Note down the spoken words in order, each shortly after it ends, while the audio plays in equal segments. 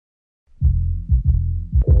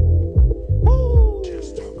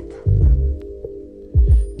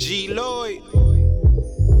G Lloyd,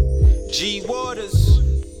 G Waters,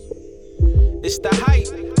 it's the hype,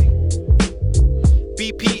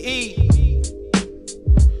 BPE,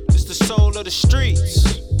 it's the soul of the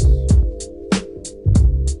streets.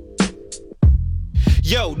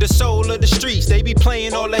 Yo, the soul of the streets, they be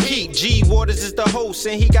playing all the heat. G Waters is the host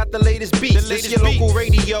and he got the latest beats. This your local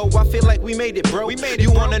radio, I feel like we made it, bro.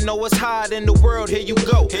 You wanna know what's hot in the world, here you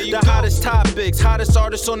go. The hottest topics, hottest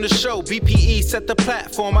artists on the show. BPE set the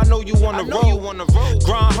platform, I know you wanna roll.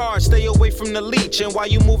 Grind hard, stay away from the leech. And while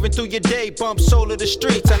you moving through your day, bump soul of the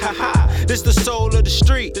streets. This the soul of the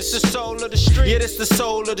street. This the soul of the street. Yeah, this the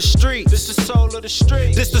soul of the street. This the soul of the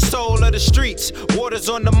street. This the soul of the streets. Waters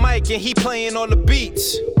on the mic and he playing all the beats.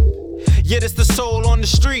 Yeah, this the soul on the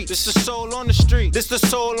street. This the soul on the street. This the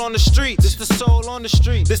soul on the street. This the soul on the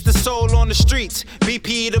street. This the soul on the streets.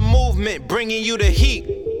 BP the movement, bringing you the heat.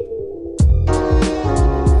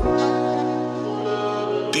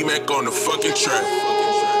 D-Mac on the fucking track.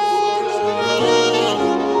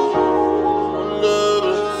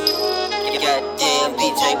 Goddamn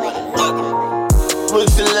DJ motherfucker.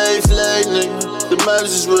 What's the life like, nigga? The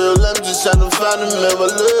miles is real, I'm just tryna find a man. My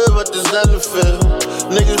love, I just not to feel.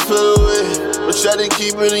 Niggas pull away, but try to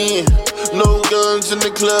keep it in. No guns in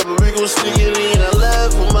the club, but we gon' sneak it in. I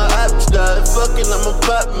laugh when my ops die. Fucking, I'm a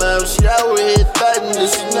pop man. She out here fighting,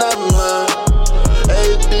 this is not mine.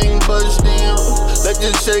 Everything buzzed in, let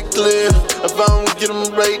this shit clear. If I don't get them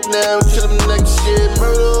right now, kill them next year.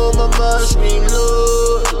 Murder on my mind, scream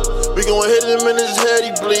Lord. We gon' hit him in his head,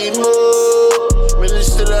 he bleed more. Man,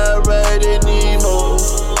 this shit I ride and need more.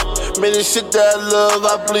 Man, this shit that I love,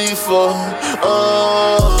 I bleed for.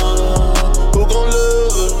 Who gon'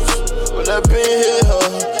 love us when that pain hit her?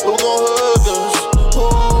 Who gon' hug us?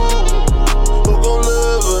 Who gon'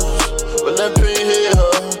 love us when that pain hit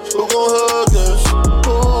her? Who gon' hug us?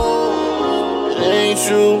 It ain't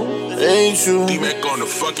true, it ain't true. D-Mac on the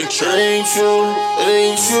fucking track. It ain't true, it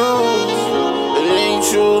ain't true. It ain't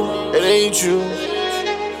true, it ain't true.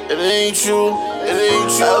 It ain't true.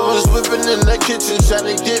 I was whipping in the kitchen trying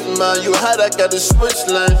to get mine. You hot, I got a switch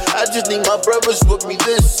line. I just need my brothers with me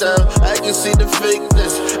this time. I can see the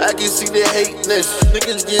fakeness, I can see the hateness.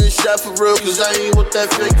 Niggas getting shot for real, cause I ain't with that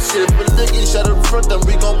fake shit. But niggas shot up front, then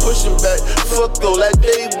we gon' push them back. Fuck go like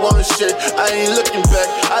they want shit, I ain't looking back.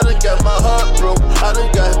 I done got my heart broke, I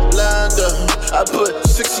done got lined up. I put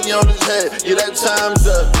 60 on his head, yeah, that time's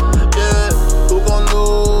up. Yeah, who gon'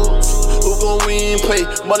 lose? Who gon' win? Pay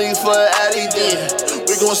money for an addy then.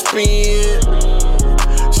 We gon' spin.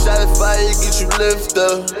 Shot of fire, get you lift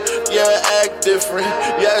up. Yeah, act different.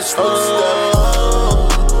 Yeah, screw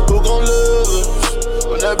stuff. Who gon' love us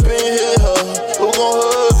when that pain hit her? Who gon'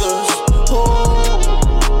 hug us?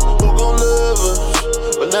 Who gon' love us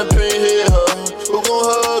when that pain hit her? Who gon'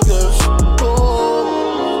 hug us?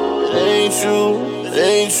 It ain't true. It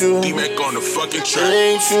ain't true. D-Mac on the fucking track. It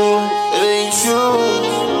ain't true. It ain't true.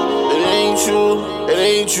 It ain't true. It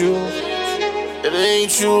ain't true. It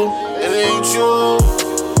ain't true. It ain't true.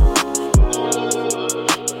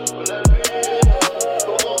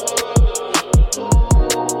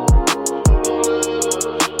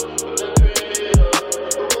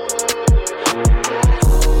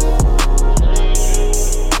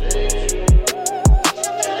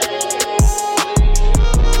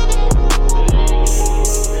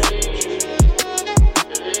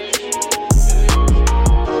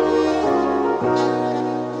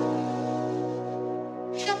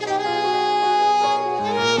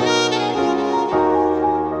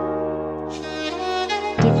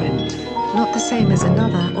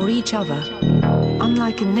 Other,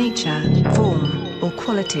 unlike in nature, form, or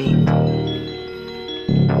quality.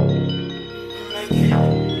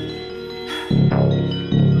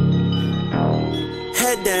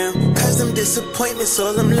 Head down, cause them disappointments,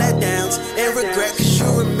 all them letdowns and regret, cause you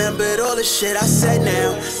remembered all the shit I said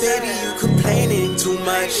now. Baby, you complaining too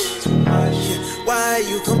much. Why are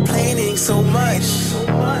you complaining so much?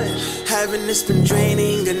 Haven't this been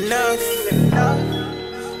draining enough?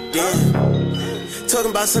 Damn.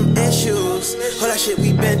 Talking about some issues, all that shit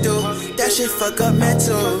we been through, that shit fuck up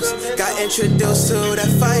mentals. Got introduced to that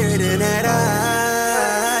fire in that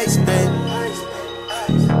ice, babe.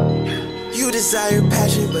 You desire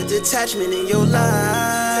passion, but detachment in your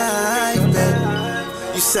life, babe.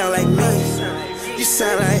 You sound like me, you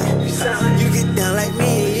sound like, you get down like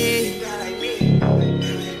me.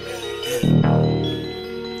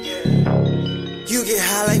 You get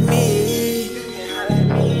high like me.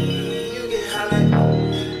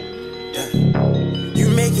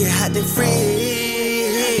 Make it hot then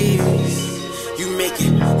freeze. You make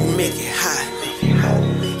it hot.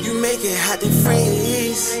 You make it hot then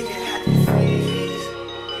freeze.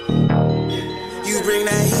 bring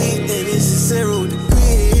that heat, then it's 0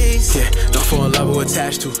 degrees. Yeah, don't fall in love or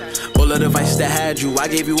attached to all of the vices that had you. I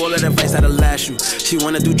gave you all of the advice that'll last you. She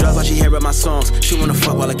wanna do drugs while she hearing my songs. She wanna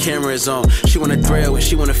fuck while the camera is on. She wanna thrill and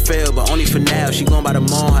she wanna fail, but only for now. She going by the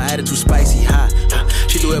mall, her attitude spicy, hot.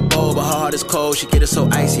 She do it bold, but her heart is cold. She get it so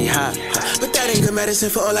icy, hot. But that ain't good medicine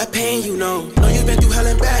for all that pain, you know. Know you been through hell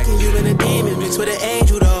and back, and you been a demon mixed with an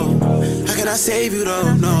angel, though. How can I save you,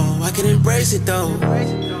 though? No, I can embrace it, though.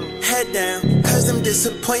 Head down, cause them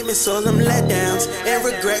disappointments, all them letdowns, and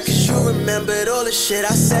regret, cause you remembered all the shit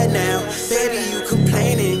I said now. Baby, you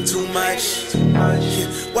complaining too much.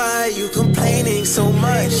 Why are you complaining so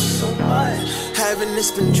much? Haven't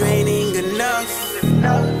this been draining enough?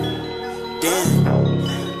 Damn.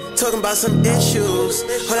 Talking about some issues,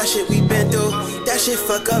 all that shit we been through, that shit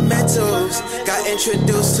fuck up mentals. Got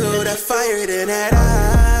introduced to that fire in that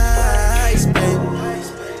ice, baby.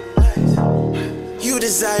 You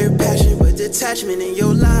desire passion, but detachment in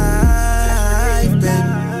your life,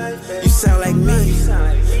 baby. You sound like me.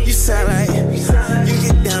 You sound like, you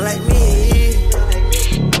get down like me.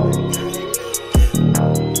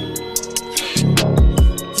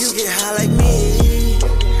 You get high like me.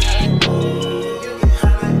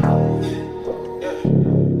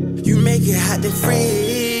 You make it hot then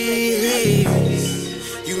freeze.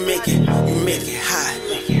 You make it hot.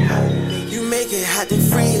 You make it hot then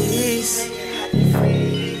freeze.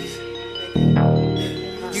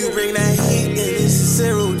 You bring that heat, then it's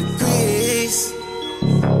 0 degrees.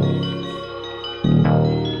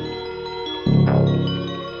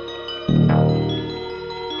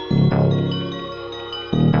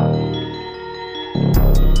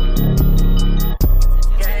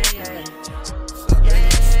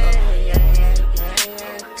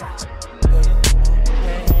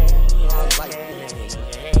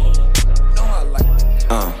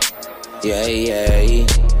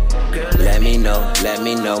 Let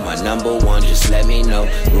me know, my number one, just let me know.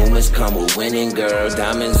 Rumors come with winning, girl.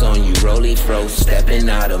 Diamonds on you, rolly fro. Stepping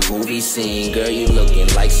out a movie scene, girl, you looking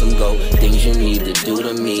like some gold. Things you need to do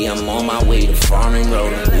to me, I'm on my way to foreign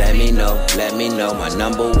road. Let me know, my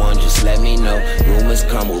number one, just let me know. Rumors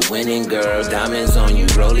come with winning, girl. Diamonds on you,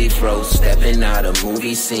 rolly fro. Stepping out a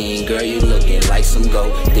movie scene, girl, you looking like some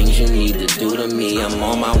gold. Things you need to do to me, I'm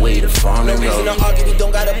on my way to foreign road. No reason to argue, we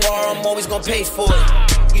don't gotta borrow, I'm always gonna pay for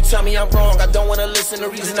it. You tell me I'm wrong, I don't wanna listen, the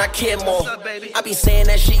reason I care more. I be saying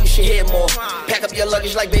that shit, you should hear more. Pack up your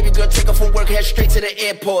luggage like baby girl, take her from work, head straight to the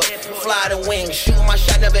airport. Fly the wings, shoot my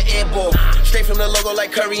shot, never airball. Straight from the logo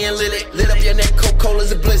like Curry and Lily. Lit up your neck,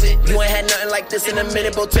 Coca-Cola's a blizzard. You ain't had nothing like this in a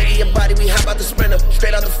minute, bro, taking your body, we hop out the Sprinter.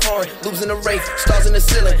 Straight out the foreign, loops in the race, stars in the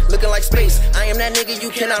ceiling, looking like space. I am that nigga you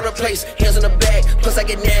cannot replace. Hands in the bag, plus I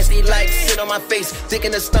get nasty like sit on my face. Dick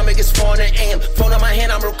in the stomach, it's 4 AM. Phone on my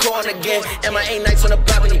hand, I'm recording again. And my 8 nights on the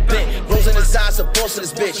balcony bent. Rose in his eyes, a boss of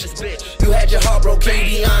this bitch. You had your heart broke, can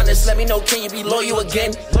you be honest? Let me know, can you be loyal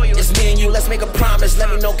again? It's me and you, let's make a promise. Let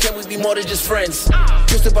me know, can we be more than just friends?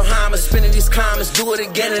 Just the Bahamas, spinning these comments, do it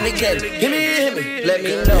again and again. Hit me, let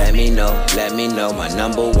me know. Let me know, my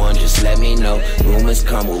number one, just let me know. Rumors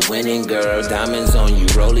come with winning, girl. Diamonds on you,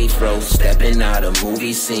 rolly fro. Stepping out a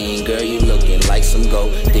movie scene, girl, you looking like some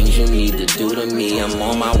gold. Things you need to do to me, I'm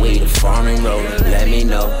on my way to foreign road. Let me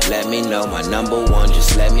know, my number one,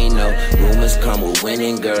 just let me know. Rumors come with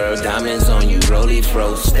winning, girl. Diamonds on you, rolly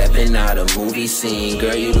fro. Stepping out a movie scene,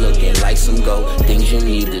 girl, you looking like some gold. Things you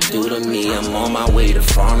need to do to me, I'm on my way to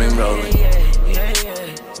foreign road.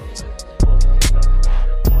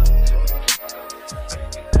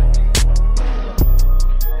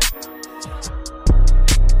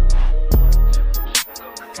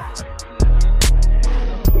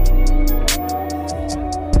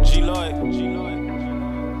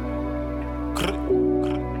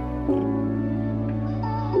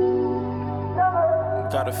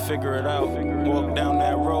 Gotta figure it out. Walk down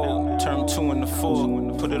that road, turn 2 into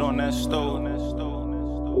 4, put it on that stove.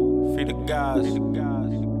 Free the guys,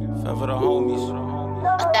 forever the homies.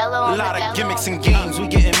 A lot of gimmicks and games, we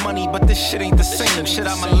getting money, but this shit ain't the same. Shit,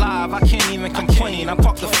 I'm alive, I can't even complain. I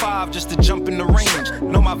parked the 5 just to jump in the range.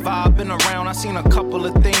 Know my vibe, been around, I seen a couple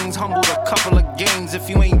of things, humbled a couple of games. If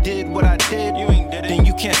you ain't did what I did, then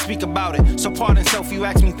you can't speak about it. So pardon self, you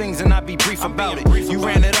ask me things and I be brief about it. You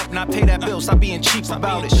ran it up and I pay that bill, stop being cheap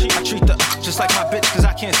about it. I treat the just like my bitch, cause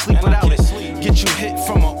I can't sleep without it. Get you hit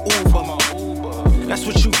from a Uber. That's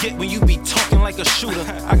what you get when you be talking like a shooter.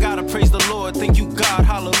 I gotta praise the Lord, thank you God,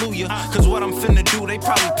 hallelujah. Cause what I'm finna do, they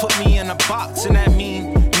probably put me in a box, and that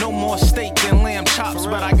mean no more steak and lamb chops,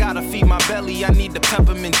 but I gotta feed my belly. I need the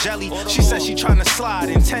peppermint jelly. She said she tryna slide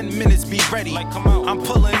in 10 minutes, be ready. I'm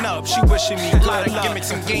pulling up, she wishing me good. Lot of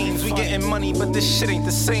gimmicks and games, we getting money, but this shit ain't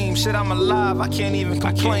the same. Shit, I'm alive, I can't even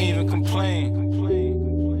complain.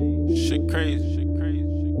 Shit crazy.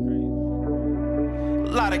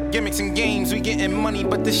 Lot of gimmicks and games, we getting money,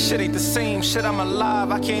 but this shit ain't the same. Shit, I'm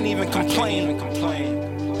alive, I can't even complain.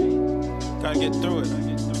 Gotta get through it.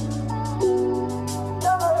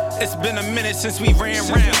 It's been a minute since we ran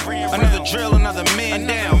round. Another drill, another man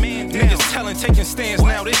down. Niggas telling, taking stands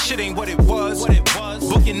now. This shit ain't what it was.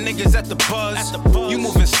 Booking niggas at the buzz. You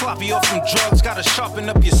moving sloppy off some drugs. Gotta sharpen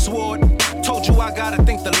up your sword. Told you I gotta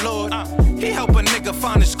thank the Lord. He help a nigga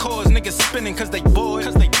find his cause. Niggas spinning cause they bored.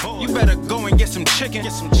 You better go and get some chicken.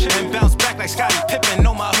 And bounce back like Scottie Pippen.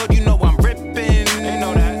 Know my hood, you know I'm ripping. They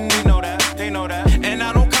know that. They know that. And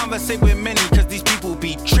I don't conversate with many cause these people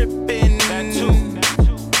be tripping. That too.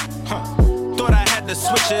 Thought I had to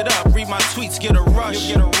switch it up. Read my tweets, get a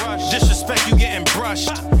rush. Disrespect, you getting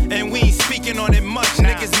brushed. And we ain't speaking on it much.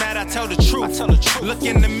 Niggas mad, I tell the truth. Look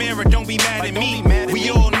in the mirror, don't be mad at me. We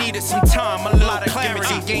all needed some time, a lot of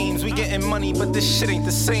clarity. Games, we getting money, but this shit ain't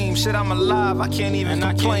the same. Shit, I'm alive, I can't even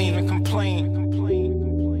complain.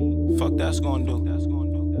 Fuck that's gonna do.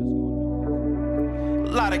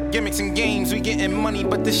 A lot of gimmicks and games, we getting money,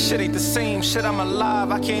 but this shit ain't the same. Shit, I'm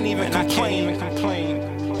alive, I can't even complain.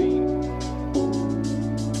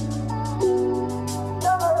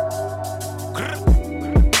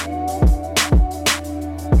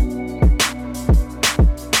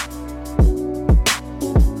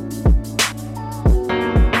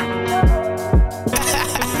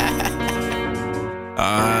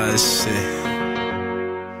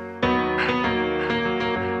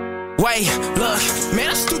 Wait, look, man,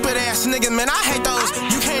 that stupid ass nigga, man, I hate those.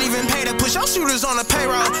 You can't even pay to push your shooters on the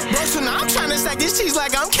payroll. Bro, so now I'm trying to stack this cheese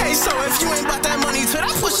like I'm queso. If you ain't bought that money, tell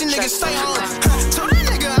that pussy nigga stay home. So that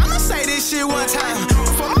nigga, I'ma say this shit one time.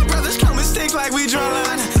 Before my brothers come and stick like we draw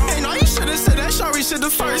line. Hey, no, you should've said that sorry shit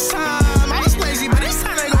the first time. I was lazy, but it's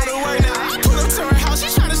time to go to work now. I pull up to her house, she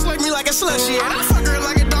tryna slug me like a slushy. And I fuck her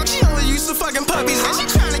like a dog, she only used to fucking puppies. And she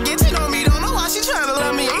tryna get to know me, don't know why she tryna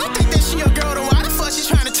love me. And you think that she a girl, then why the fuck she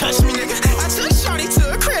tryna touch me, nigga? I took shorty to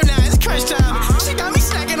a crib, now it's crunch time. She got me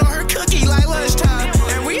snacking on her cookie like lunchtime.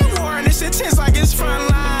 And we at war and this intense like it's front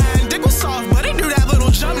line. Dick was soft, but he do that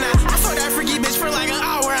little jump now. I fucked that freaky bitch for like an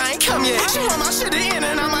hour, I ain't come yet. She want my shit to end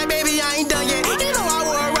and I'm like, baby, I ain't done yet. You know I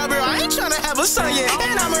wore a rubber, I ain't tryna have a son yet.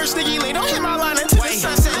 And I'm her sneaky link, don't hit my line until the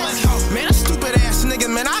sunset. Man, that stupid ass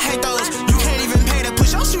nigga, man, I hate those. You can't even pay to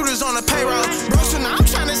push your shooters on the payroll. Bro, so now I'm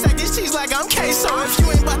tryna stack this cheese like I'm queso. If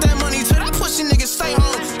you ain't bought that money, tell that pussy nigga stay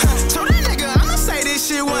home. So that nigga, I'ma say this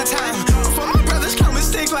shit one time. Before my brothers come and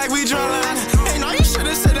stick like we draw line. Hey, no, you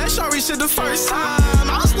should've said that sorry shit the first time.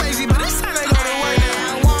 I was lazy, but it's time to go to work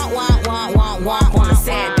now. Want on a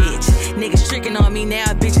sad bitch. Niggas tricking on me now,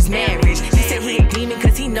 bitches mad rich. He said he a demon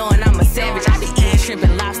cause he knowin' I'm a savage. I be eating shrimp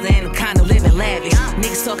and lobster and a condo living lavish.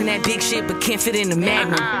 Niggas talking that big shit but can't fit in the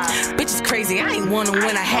magnum. Bitches crazy, I ain't want 'em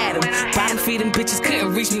when I had 'em. Bottom feeding bitches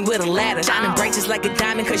couldn't reach me with a ladder. Shining bright just like a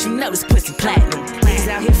diamond cause you know this pussy platinum. Niggas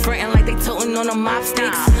out here frontin' like they totin' on them mop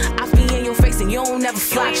sticks. I be in your face and you don't never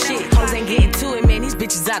flock shit. Hoes ain't getting to it, man, these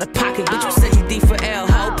bitches out of pocket. Bitch, you said you D for L,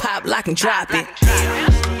 hoe, pop, lock and drop it.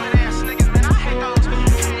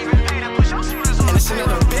 And it's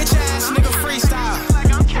another bitch ass nigga freestyle.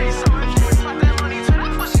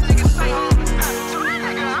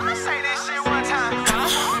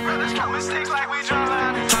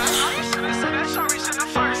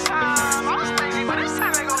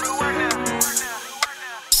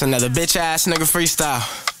 It's another bitch ass nigga freestyle.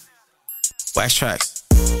 Wax tracks.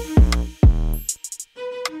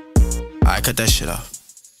 Alright, cut that shit off.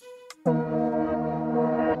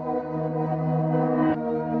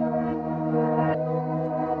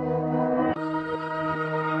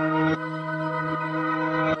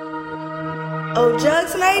 Oh,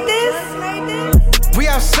 Jugs made this? We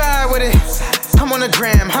outside with it. I'm on the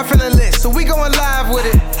gram, I'm feeling lit, so we going live with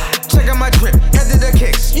it. Check out my drip, head to the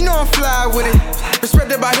kicks, you know I'm fly with it.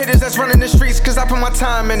 Respected by hitters that's running the streets, cause I put my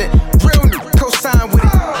time in it. Real new, co-sign with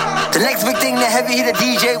it. The next big thing, the heavy hitter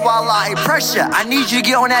DJ Walla. Hey, Pressure, I need you to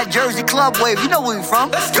get on that Jersey club wave. You know where we from.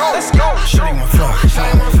 Let's go, let's go. Shorty my fuck,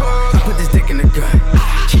 I put this dick in the gut.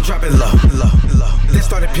 She drop it low, then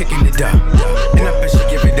started picking it up. And I bet she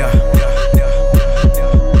give it up.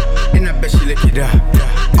 And I bet she lick it up.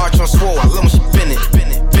 Arch on swole, I love when she spin it.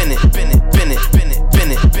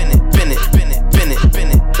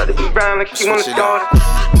 Try to be brown like she wanna start it.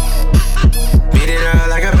 Beat it up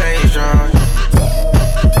like a bass drum.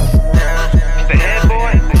 Yeah. The head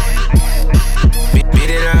boy. Beat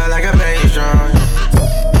it up like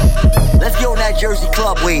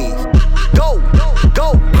club wave. Go, go, go,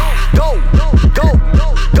 go, go,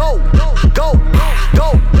 go, go.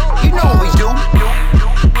 You know what we do.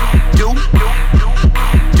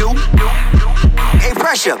 Hey,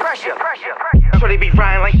 pressure. So they be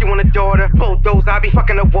riding like she want a daughter. Bulldoze, I be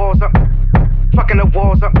fucking the walls up. Fucking the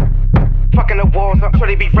walls up. Fucking the walls up. So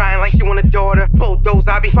they be riding like she want a daughter. Bulldoze,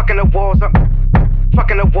 I be fucking the walls up.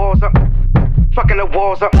 Fucking the walls up. Fucking the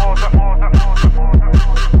walls up.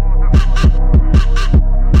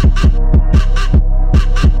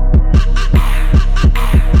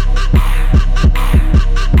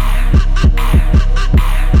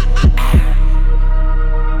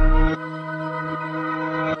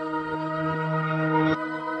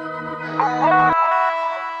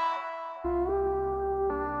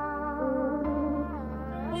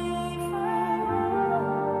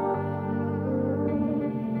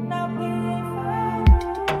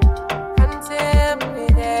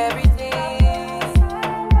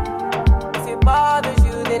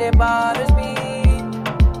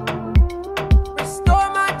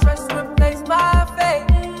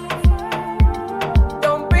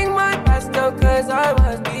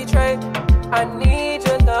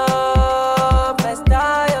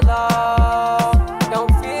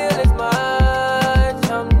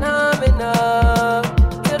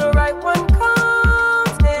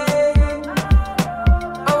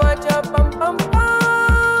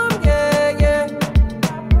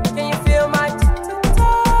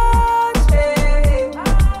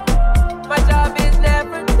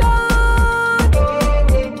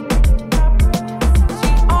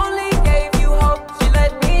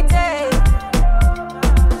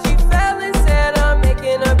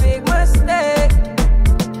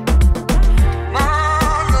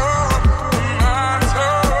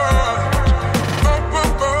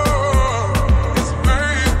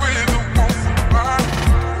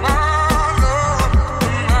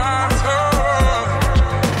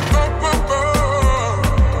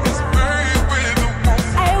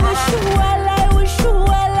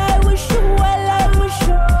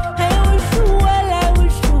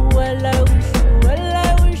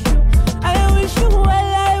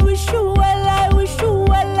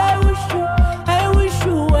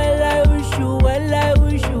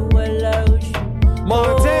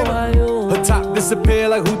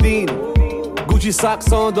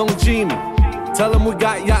 Socks on, don't G me. Tell them we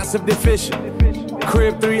got yachts if they're fishing.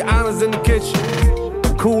 Crib 3 islands in the kitchen.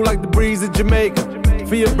 Cool like the breeze of Jamaica.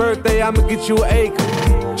 For your birthday, I'ma get you an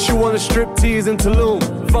acre. She wanna strip tease in Tulum.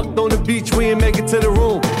 Fucked on the beach, we ain't make it to the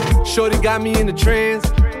room. Shorty got me in the trance.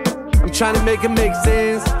 I'm trying to make it make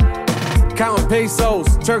sense. Counting pesos,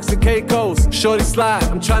 Turks and Caicos. Shorty slide,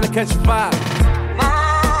 I'm trying to catch a vibe.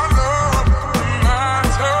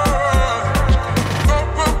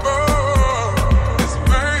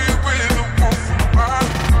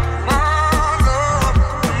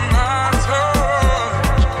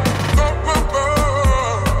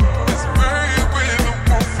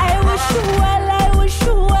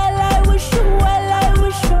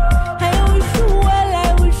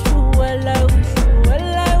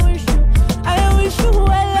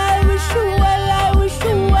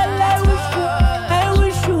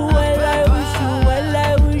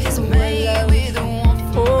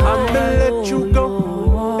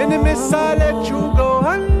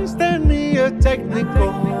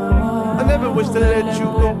 Wish to let you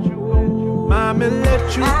go, mommy,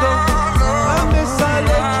 let you go. I miss I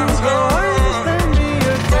let you go. Understand me,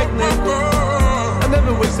 you're technical. I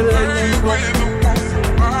never wish to let you go.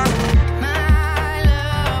 My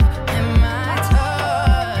love and my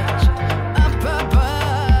touch up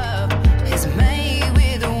above is made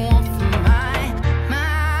with a warmth from mine.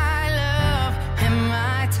 My love and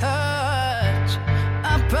my touch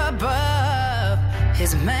up above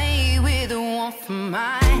is made with a warmth from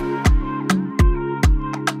mine.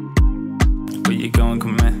 Where you going,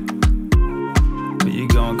 come in? Where you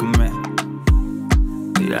going, come in?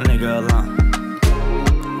 Leave that nigga alone.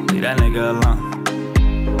 Leave that nigga alone.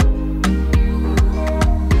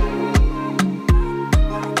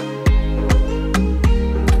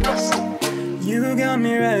 You got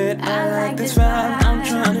me right, I like this vibe. I'm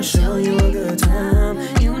trying to show you a good time.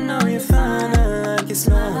 You know you're fine, I like your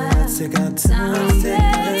smile. Let's take our time, take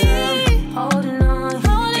our time. Holding on,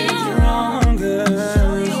 did you wrong, girl?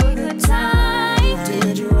 Show you a good time.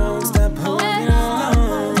 Did you wrong, stop holding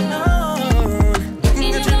on.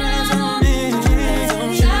 Get your hands on me,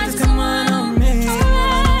 don't you just come on me.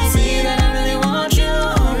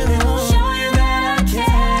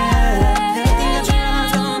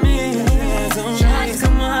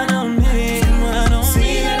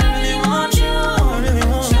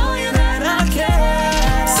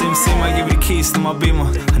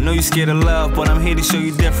 know you scared of love, but I'm here to show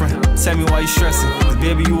you different. Tell me why you stressing, cause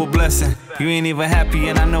baby you a blessing. You ain't even happy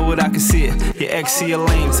and I know it, I can see it. Your ex see your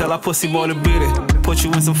lame, tell our pussy boy to beat it. Put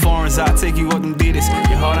you in some foreigns, I'll take you up them Adidas.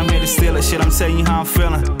 Your heart, I'm here to steal it. Shit, I'm telling you how I'm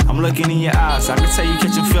feeling. I'm looking in your eyes, I can tell you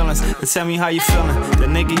catching feelings. Then tell me how you feeling. The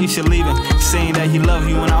nigga, you should leave him. Saying that he love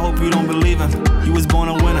you and I hope you don't believe him. You was born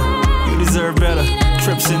a winner, you deserve better.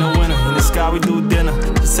 Trips in the winter, in the sky we do dinner.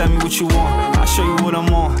 Just tell me what you want, I'll show you what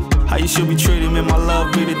I'm on. How you should be treated, man, my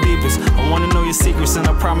love be the deepest. I wanna know your secrets and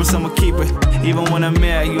I promise I'ma keep it. Even when I'm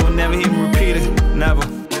mad, you'll never hear me repeat it, never.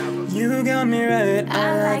 You got me right,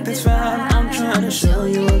 I like this vibe. I'm trying to show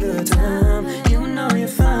you a good time. You know you're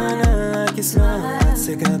fine, I like your smile.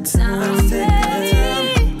 Take our time, take our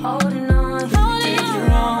time. Holding on, did you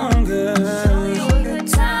wrong, girl? Show you a good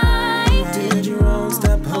time. Did you wrong?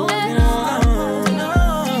 Stop holding on.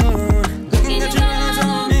 Looking at your eyes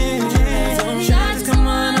on me, just come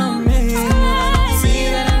on me. See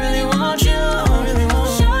that I really want you, I really want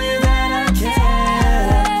to show you that I care.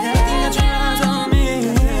 Looking at your eyes on me,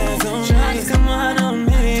 just come on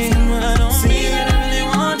me. See that I really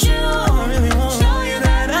want you, I really want to show you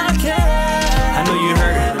that I care. I know you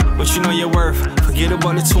hurt, but you know your worth. Forget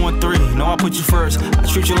about the 2 and 3, know I put you first. I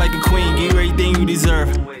treat you like a queen, give you everything you deserve.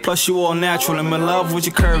 Plus you all natural, I'm in love with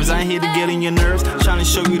your curves. I ain't here to get in your nerves, trying to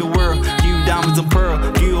show you the world. Give you diamonds and pearl,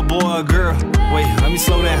 give you a boy or a girl. Wait, let me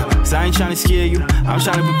slow down, cause I ain't trying to scare you. I'm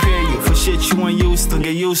trying to prepare you for shit you ain't used to,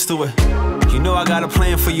 get used to it. You know I got a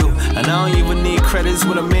plan for you, and I don't even need credit, it's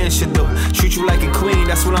what a man should do. Treat you like a queen,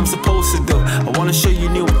 that's what I'm supposed to do. I wanna show you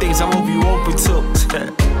new things, I hope you open to.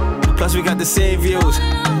 Plus we got the same views,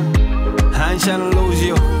 I ain't tryna lose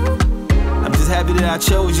you. I'm just happy that I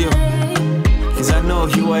chose you, cause I know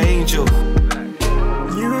you an angel.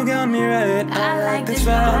 You got me right, I like this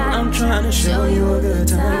vibe. I'm trying to show you a good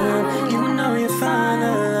time. You know you're fine,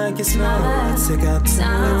 I like your smile. Take our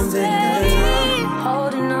time, take our time.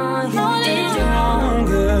 Holding on, did you wrong,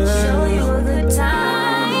 girl? Show you a good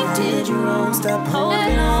time. Did you wrong? Stop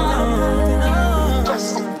holding on.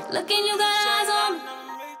 Look in you guys on me.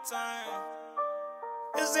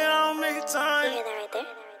 Is it on me time? You hear that right there?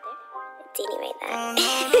 Diddy right there.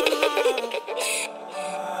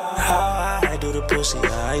 How I do the pussy,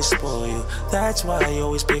 I spoil you. That's why you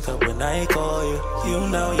always pick up when I call you. You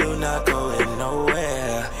know you're not going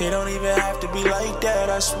nowhere. It don't even have to be like that,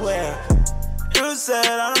 I swear. You said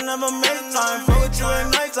I don't never make time. Fuck with you at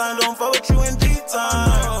nighttime, don't fuck with you in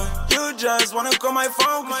daytime. You just wanna call my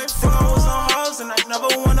phone, cause you think I was on house and I never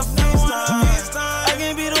wanna FaceTime. I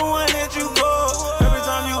can be the one that you call. Every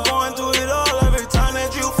time you going through it all, every time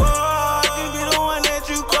that you fall. I can be the one that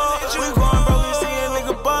you call. We going broke, you see a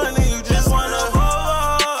nigga ballin' and you just wanna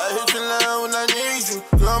fall. I hit your line when I need you.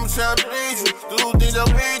 I'm tryna please you. Do things that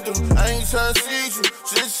we do. I ain't tryna see you.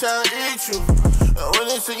 Just tryna eat you. When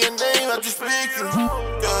they say your name, I just speak you.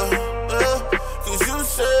 Cause you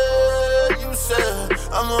said,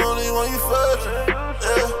 I'm the only one you fuckin'.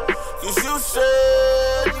 Cause you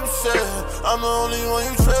said, I'm the only one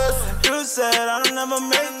you trust. You said I don't never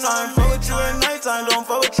make time. Fuck with you at nighttime, don't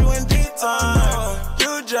fuck with you in daytime.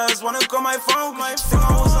 You just wanna call my phone, cause you think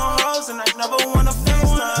I was on house and I never wanna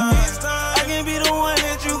FaceTime. I can be the one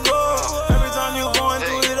that you call. Every time you going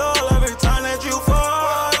through it all, every time that you fall.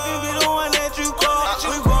 I can be the one that you call.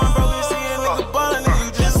 We going broke, you see a nigga ballin' and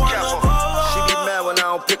you just wanna fall. She be mad when I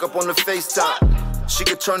don't pick up on the FaceTime. She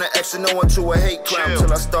could turn an X and no into a hate crime.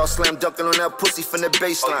 Till I start slam dunking on that pussy from the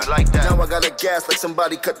baseline. Like that? Now I got a gas like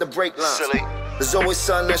somebody cut the brake line. Silly. There's always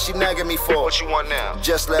something that she nagging me for. What you want now?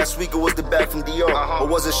 Just last week it was the bag from Dior. Or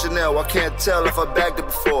was it Chanel? I can't tell if I bagged it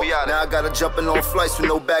before. Now I gotta jumping on flights with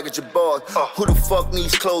no baggage aboard. Who the fuck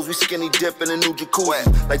needs clothes? We skinny dip in a new jacuzzi.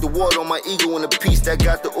 Like the water on my ego in a piece that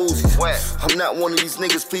got the Uzis. I'm not one of these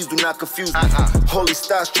niggas, please do not confuse me. Holy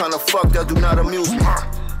stars trying to fuck, that do not amuse me.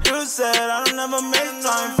 You said I don't never make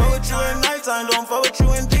time. Fuck with you at nighttime, don't fuck with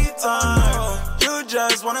you in daytime. You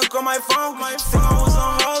just wanna call my phone, cause you think I was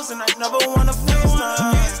on house and I never wanna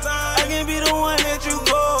FaceTime. I can be the one that you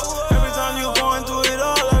call. Every time you going through it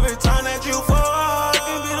all, every time that you fall. I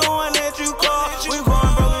can be the one that you call. We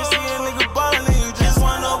going broke, you see a nigga ballin' and you just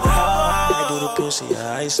wanna ball. I do the pussy,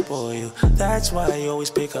 I spoil you. That's why you always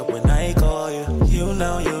pick up when I call you. You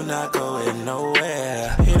know you're not going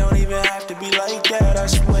nowhere. It don't even have to be like that, I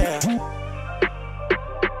swear.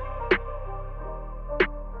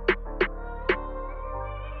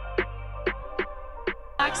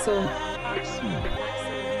 Axel.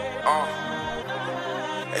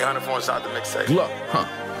 Hey, 100 shot the mixtape. Look,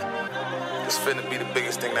 It's finna be the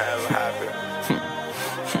biggest thing that ever happened.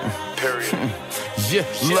 Period. Yeah,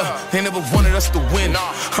 look, they never wanted us to win.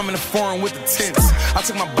 I'm in the foreign with the tents. I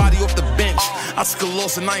took my body off the bench. I took a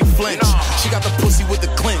loss and I ain't flinch. She got the pussy with the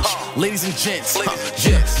clinch. Ladies and gents,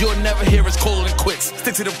 yeah, you'll never hear us colder than quits.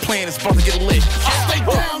 Stick to the plan, it's about to get lit. I stay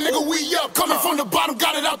down, nigga, we up. Coming from the bottom,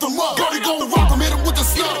 got it out the mud. Brody gon' rock him, hit him with the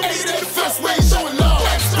slug. Hey, that first way, showing love.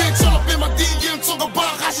 Bitch up in my DM, talk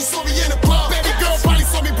about how she saw me in the club. Baby girl probably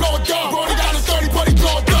saw me blow a dub. Brody got a 30, but he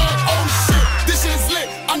blow a dub. Oh shit, this shit is lit.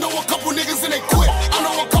 I know a couple niggas and they quit. I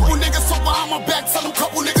know a couple niggas talk behind my back, tell them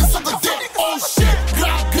couple niggas suck a dick. Oh shit,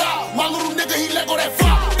 God, God, my little nigga, he let go that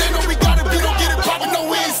flop. They know we got it, we don't get it poppin', no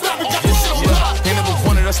we ain't stopping, got this shit on lock. They never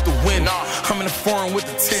wanted us to win. I'm in the foreign with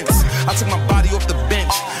the tents. I took my body off the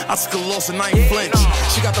bench. I took a loss and I ain't flinch.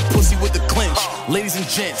 She got the pussy with the clinch. Ladies and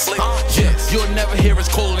gents, yeah, you'll never hear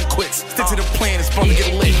us colder than quits. Stick to the plan, it's about to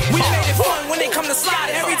get lit. We made it fun when they come to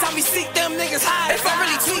slide. Every time we seek them niggas high. If I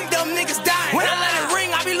really tweak, them niggas die. When I let it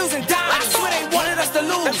ring, I be losing dimes. I swear they wanted us to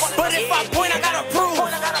lose, but if I point, I gotta prove.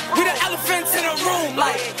 We the elephants in the room,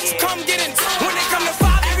 like, so come get in tune. When they come to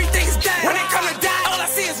five, everything's dead. When they come to die, all I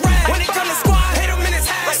see is red. When they come to squad, hit them in his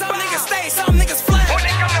head. Some niggas stay, some niggas fled. When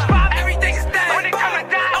they come to five, everything's dead. When they come to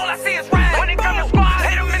die, all I see is red. When they come to squad,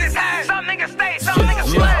 hit them in his head. Some niggas stay, some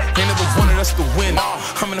niggas fled. They never wanted us to win.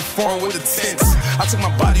 I'm in the foreign with the tents. I took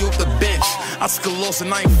my body off the bench. I took a loss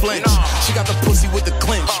and I ain't flinch. She got the pussy with the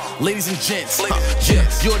clinch. Ladies and gents, yeah,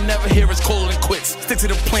 you'll never hear us colder than quits. Stick to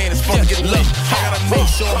the plan, it's about to get lit. I gotta make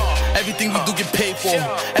sure everything we do get paid for.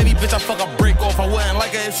 Every bitch I fuck, I break off. I wouldn't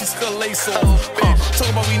like her if she still lace off.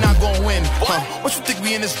 Talk about we not gonna win. What you think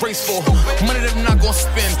we in this race for? Money that I'm not gonna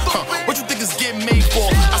spend. What you think is getting made for?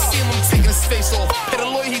 I see him, I'm taking his face off. Pay the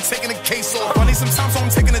lawyer, he taking the case off. I need some time, so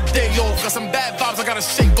I'm taking a day off. Got some bad vibes, I gotta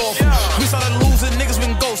shake off. We started losing, niggas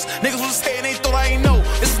been ghosts. Niggas was saying they thought I ain't know.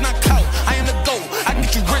 This is not clout, I am the GOAT. I can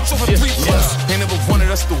get you rich over 3+. They never wanted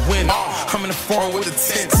us to win. I'm in the foreign with the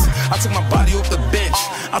tents. I took my body off the bench.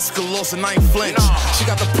 I took a loss and I ain't flinch. She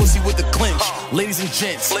got the pussy with the clinch. Ladies and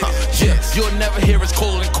gents, yeah, you'll never hear us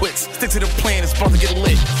colder than quits. Stick to the plan, it's about to get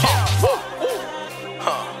lit.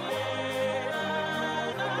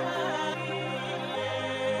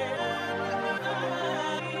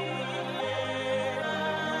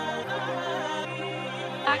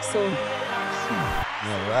 Axel.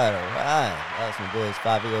 Alright. That was my boys,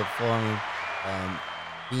 5-year foreign,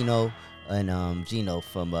 Bino and Gino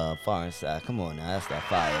from Foreign Side. Come on now, that's that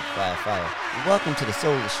fire. Welcome to the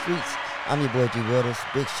Soul of the Streets. I'm your boy G Waters.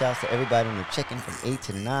 Big shouts to everybody on the check-in from 8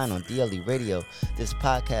 to 9 on DLE Radio. This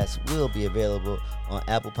podcast will be available on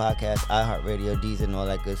Apple Podcasts, iHeartRadio, Deezer, and all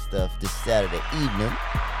that good stuff this Saturday evening.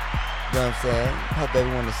 You know what I'm saying? Hope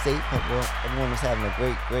everyone is safe. Hope everyone is having a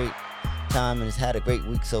great time and has had a great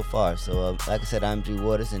week so far. So like I said, I'm G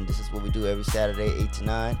Waters, and this is what we do every Saturday, 8 to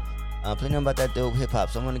 9. Playing about that dope hip-hop.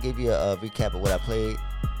 So I'm going to give you a recap of what I played.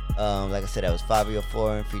 Like I said, that was 5-year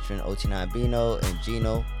foreign featuring OT9 Bino and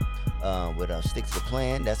Gino with Stick to the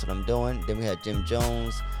Plan. That's what I'm doing. Then we had Jim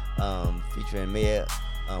Jones featuring Mayor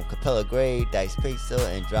Capella Gray, Dice Peso,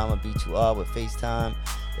 and Drama B2R with FaceTime.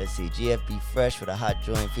 Let's see, GFB Fresh with a hot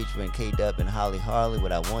joint featuring K-Dub and Holly Harley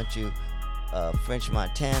with I Want You. French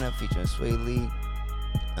Montana featuring Sway Lee.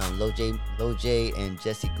 Lil J and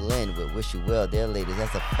Jesse Glenn with Wish You Well, their latest.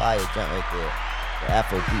 That's a fire joint right there. The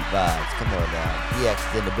Afrobeat vibes. Come on down.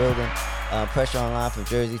 DX is in the building. Pressure Online from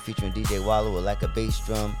Jersey featuring DJ Wallow with Like a Bass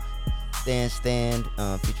Drum. Stand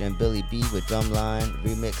featuring Billy B with Drumline.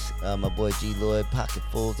 Remix, my boy G Lloyd, Pocket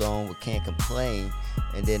Full Zone with Can't Complain.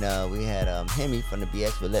 And then we had Hemi from the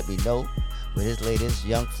BX with Let Me Know with his latest.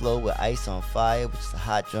 Young Flow with Ice on Fire, which is a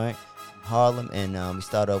hot joint. Harlem, and we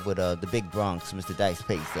start off with the Big Bronx, Mr. Dice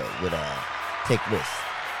Peso with Take Risks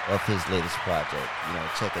off his latest project. You know,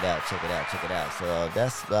 check it out. So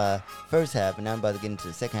that's first half, and now I'm about to get into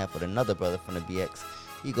the second half with another brother from the BX.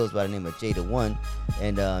 He goes by the name of Jada One,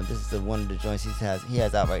 and this is one of the joints he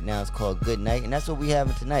has out right now. It's called Good Night, and that's what we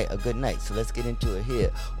having tonight, a good night. So let's get into it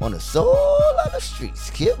here on the Soul of the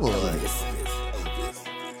Streets. Kid boy.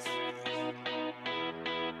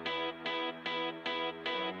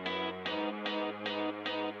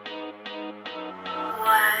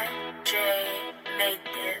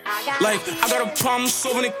 Like, I got a problem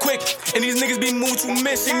solving it quick. And these niggas be moved to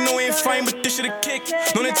miss. They know we ain't fighting, but this shit a kick.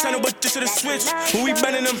 No Nintendo, but this shit a switch. When we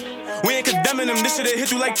bending them, we ain't condemning them. This shit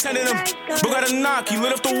hit you like 10 of them. But got a knock, he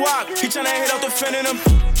lit up the walk. He tryna hit out defending them.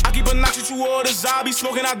 I keep a notch with you all the zombies.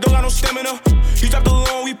 Smoking, I don't got no stamina. He dropped the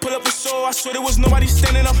loan, we pull up a show. I swear there was nobody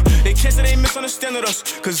standing up. They can't say they misunderstanding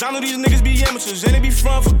us. Cause I know these niggas be amateurs and they be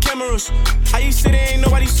front for cameras. How you say they ain't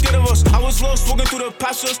nobody scared of us? I was lost walking through the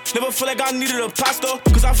pastures. Never feel like I needed a pastor.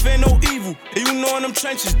 Cause I fear no evil. And you know in them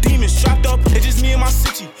trenches, demons trapped up. It's just me and my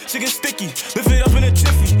city. Shit get sticky. Lift it up in a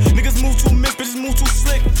jiffy. Niggas move too miss, bitches move too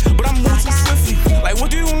slick. But I move too swiftly. Like what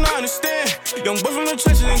do you not understand? Young boy from the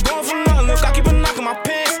trenches ain't going for nothing. Look, I keep a knock in my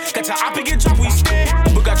pants. Got your op and get dropped where you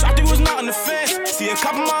stand. But got dropped, it was not in the fence. See a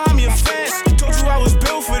couple Miami offense. Told you I was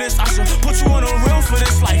built for this. I should put you on a reel for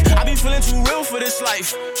this life. I be feeling too real for this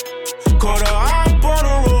life. Caught a hop on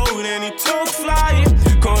the road and he took flight.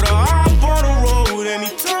 Caught a hop on the road and he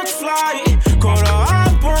took flight. Caught a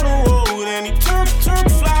hop on the road and he took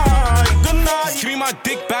flight. Good night. Give me my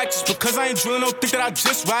dick back just because I ain't drilling. Don't think that I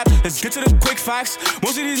just rap. Let's get to the quick facts.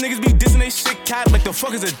 Most of these niggas be dissing they shit cat like the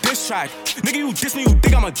fuck is a diss track. Nigga, you diss me, you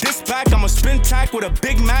think I'm a diss pack. I'm a spin tack with a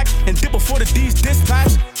Big Mac and dip before the D's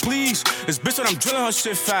dispatch. Please, this bitch that I'm drilling her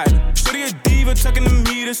shit fat. Shorty a diva, tucking the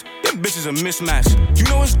meters. That bitch is a mismatch. You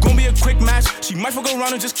know it's gonna be a quick match. She might fuck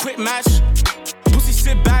around and just quit match. Pussy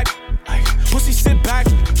sit back. Pussy sit back.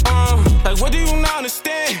 Like what do you not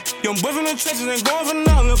understand? Young boy from the trenches ain't going for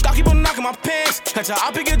nothing. Look, I keep on knocking my pants. Got your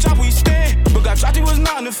op and get dropped where you stand. But got dropped, it was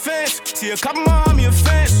not in the fence. See a couple Miami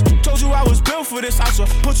offense. Told you I was built for this. I should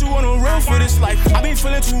put you on a reel for this life. I be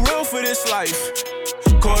feeling too real for this life.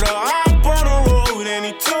 Caught a hop on the road and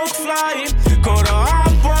he took flight. Caught a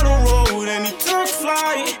hop on the road and he took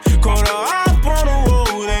flight. Caught a hop on the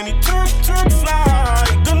road and he took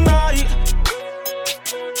flight. Good night.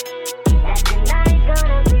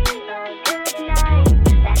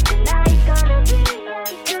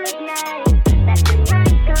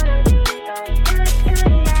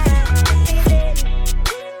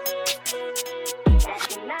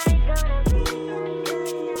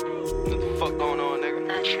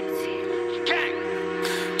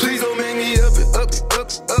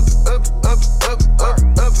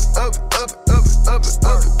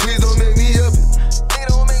 Please don't make me up it. Nigga,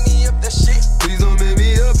 don't make me up that shit. Please don't make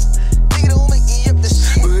me up it. Nigga, don't make me up that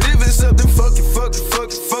shit. But if it's something, fuck it.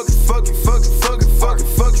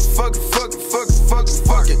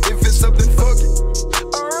 If it's something, fuck it.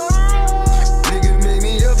 Nigga, make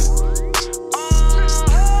me up it.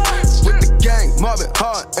 With the gang, Marvin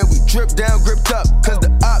hard, and we drip down, gripped up. Cause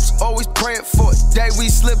the ops always praying for a day we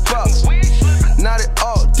slip up. Not at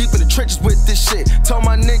all, deep in the trenches with this shit. Told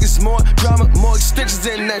my niggas more drama, more extensions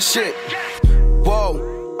in that shit.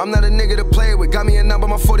 Whoa, I'm not a nigga to play with. Got me a number,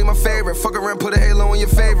 my 40, my favorite. Fuck around, put a halo on your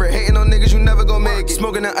favorite. Hating on niggas, you never gon' make it.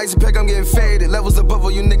 Smoking that icy pack, I'm getting faded. Levels above all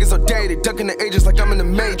you niggas are dated. Ducking the ages like I'm in the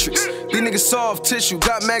Matrix. These niggas soft tissue,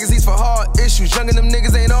 got magazines for hard issues. Youngin' them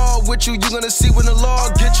niggas ain't all with you. You gonna see when the law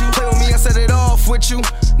get you. Play with me, I set it off with you.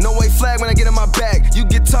 No way flag when I get in my bag. You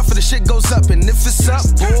get tougher, the shit goes up. And if it's up,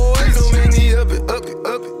 boys, please don't make me up it, up it,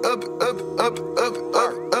 up it, up it, up it, up it, up it,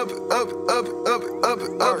 up it, up it, up it, up it, up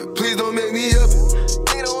it, up it. Please don't make me up it.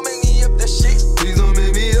 Nigga, don't make me up that shit. Please don't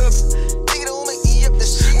make me up it. Nigga, don't make me up that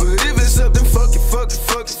shit. But if it's something, fuck it, fuck it,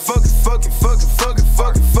 fuck it, fuck it, fuck it, fuck it, fuck it,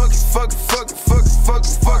 fuck it, fuck it, fuck it, fuck it, fuck it, fuck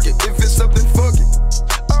it, fuck it. If it's something, fuck it.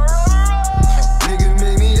 Nigga,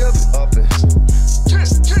 make me up it. Up it.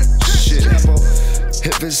 Shit.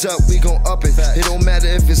 If it's up, we gon' up it. It don't matter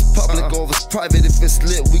if it's public or if it's private. If it's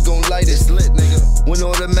lit, we gon' light it. Lit, nigga. When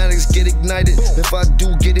automatics get ignited, if I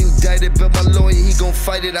do get indicted, but my lawyer, he gon'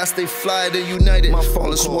 fight it. I stay flyer than United. All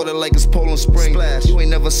this water like it's Poland Spring. Splash. You ain't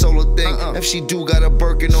never solo thing. If she do got a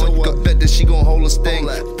Birkin on, you can bet that she gon' hold a sting.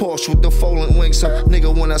 Porsche with the folding wings. So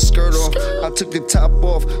nigga, when I skirt off, I took the top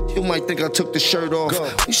off. You might think I took the shirt off.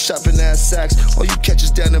 We shopping ass sacks. All you catch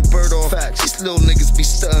is down in bird off. These little niggas be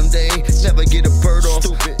stunned. They ain't never get a bird off.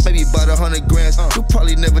 Stupid. Maybe about 100 grams. You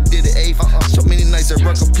probably never did an eighth. So many nights at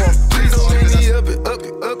Rucker Park. Please don't make me up it, up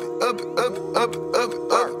it, up it, up it, up it, up it, up it,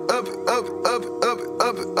 up it, up it, up it, up it,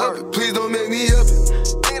 up it, up it. Please don't make me up it.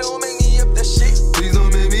 Nigga, don't make me up that shit. Please don't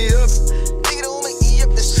make me up it. Nigga, don't make me up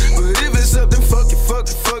that shit. But if it's something, fuck it, fuck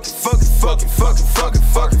it, fuck it, fuck it, fuck it, fuck it,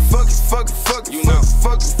 fuck it, fuck it, fuck it, fuck it, fuck it,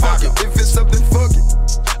 fuck it, fuck it. If it's something, fuck it.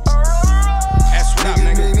 That's what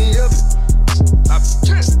nigga, make me up it.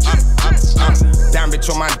 Down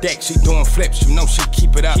bitch on my deck, she doing flips, you know she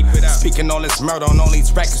keep it up. Speaking all this murder on all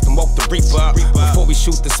these records, then woke the reaper up. Before we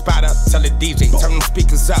shoot the spot up, tell the DJ, turn them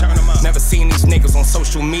speakers up. Never seen these niggas on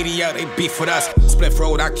social media, they beef with us. Split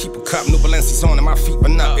road, I keep a cup, new Balenci's on and my feet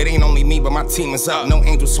been up. It ain't only me, but my team is up. No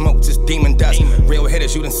angel smoke, just demon dust. Real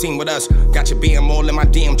hitters, you done seen with us. Got you being all in my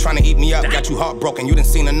DM, trying to eat me up. Got you heartbroken, you done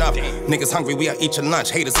seen enough. Niggas hungry, we'll eat your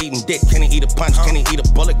lunch. Haters eating dick, can he eat a punch? Can he eat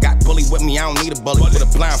a bullet? Got bully with me, I don't need a bullet. With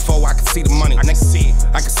a blindfold, I can see the money.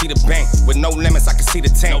 I I can see the bank. With no limits, I can see the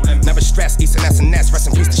tank. Never stress, East and S&S, rest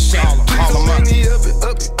in peace to Shane. Call them up. Please don't make me up it,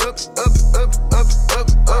 up it, up it, up it, up it, up it, up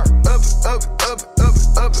it, up it, up it, up it, up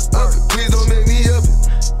it, up it, up it. Please don't make me up it.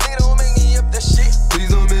 Nigga, don't make me up that shit.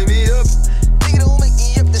 Please don't make me up it. Nigga, don't make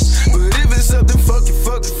me up that shit. But if it's up, then fuck it,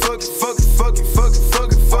 fuck it, fuck it, fuck it, fuck it, fuck it,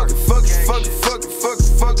 fuck it, fuck it, fuck it, fuck it, fuck it, fuck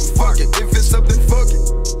it, fuck it, fuck it. If it's up, then fuck it.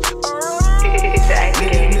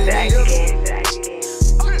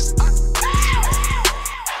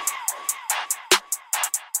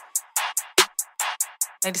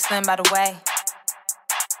 Lady Slim, by the way.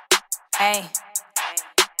 Hey.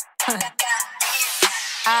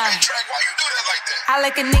 I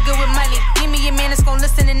like a nigga with money. Give me a man that's gon'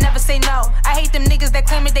 listen and never say no. I hate them niggas that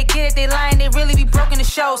claim it, they get it, they lying, they really be broken the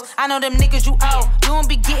shows. I know them niggas you owe. You don't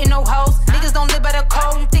be getting no hoes. Niggas don't live by the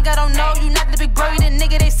code. You think I don't know? You not the big bro, you the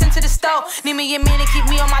nigga they sent to the stove. Need me a man to keep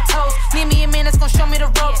me on my toes. Need me a man that's gon' show me the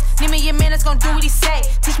ropes. Need me a man that's gon' do what he say.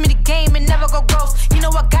 Teach me the game and never go ghost. You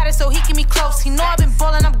know I got it, so he keep me close. He know I've been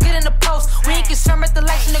ballin', I'm good in the post. We ain't concerned with the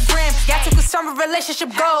likes and the gram. Y'all too concerned with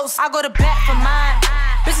relationship goals. I go to bat for mine.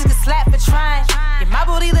 Bitches get slapped for trying. Yeah, my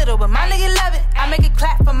booty little, but my nigga love it. I make it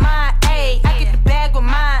clap for mine. Ayy, I get the bag with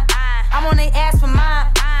mine. I'm on they ass for mine.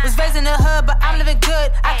 Was raised in the hood, but I'm living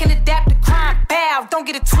good. I can adapt to crime. Bow, don't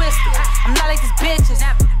get it twisted. I'm not like these bitches.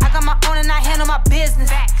 I got my own and I handle my business.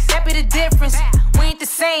 That be the difference. We ain't the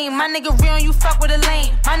same. My nigga real and you fuck with a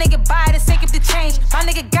lame. My nigga buy it and sake up the change. My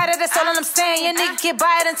nigga got it, that's all I'm saying. Your nigga can't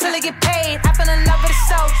buy it until it get paid. I fell in love with a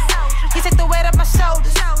soldier. He take the weight off my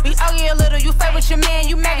shoulders. We argue a little, you fight with your man.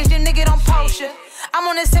 You mad 'cause your nigga don't post you. I'm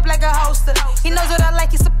on his hip like a holster. He knows what I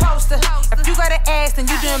like, he's supposed to. If you got an ass, then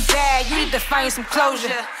you doing bad. You need to find some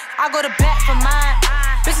closure. I go to bat for mine.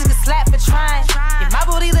 Bitches get slapped for trying. Yeah, my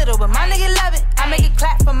booty little, but my nigga love it. I make it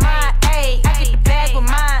clap for mine. Ayy, I get the bag with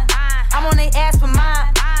mine. I'm on they ass for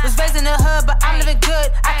mine. Was raised in the hood, but I'm living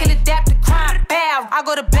good. I can adapt to crime. Bow, I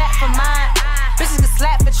go to bat for mine. Bitches get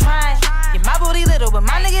slapped for trying. Yeah, my booty little, but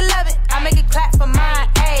my nigga love it. I make it clap for mine.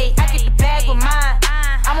 Ayy, I get the bag with mine.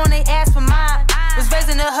 I'm on they ass for mine. Was raised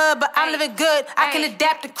in the hood, but I'm living good. I can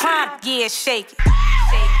adapt to crime. Yeah, shake it.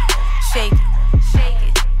 Shake it. Shake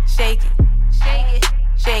it. Shake it. Shake it.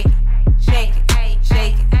 Shake it. Shake it.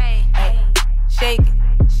 Shake it. Shake it.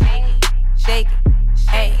 Shake it.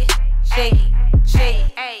 Hey. Shake it. Shake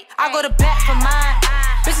it. I go to bat for mine.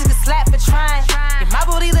 Bitches get slapped for trying. Yeah, my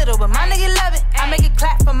booty little, but my nigga love it. I make it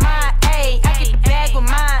clap for mine. Ayy, I get the bag with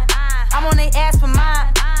mine. I'm on they ass for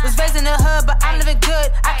mine. Was raised in the hood, but I'm living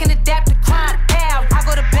good. I can adapt to crime. Pow, I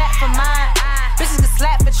go to bat for mine. Bitches get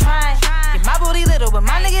slapped for trying. Yeah, my booty little, but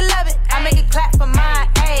my nigga love it. I make it clap for mine.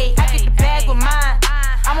 Ayy, I get the bag with mine.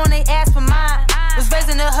 I'm on they ass for mine. Was raised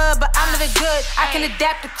in the hood, but I'm living good. I can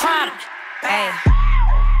adapt to crime. Ayy.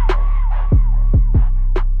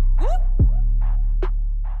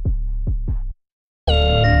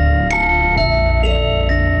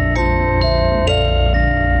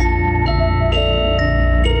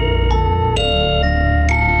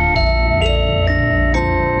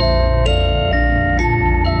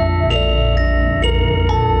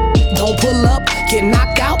 Pull up, get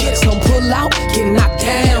knocked out. Some pull out, get knocked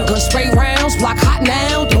down. Gun spray rounds, block hot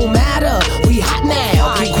now. Don't matter, we hot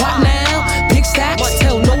now. Get guap now, big stacks,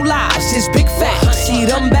 tell no lies. It's big facts. See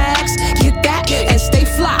them bags, get that and stay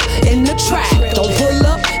fly in the track. Don't pull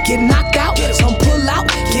up, get knocked out. Some pull out,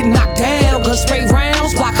 get knocked down. Gun spray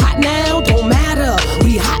rounds, block hot now. Don't matter,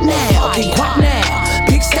 we hot now. Get guap now,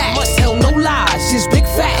 big stacks, tell no lies. It's big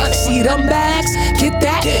facts. See them bags, get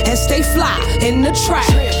that and stay fly in the track.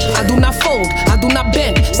 I do not fold, I do not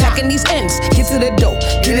bend. Stacking these ends, get to the dough,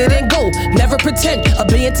 get it and go. Never pretend, $1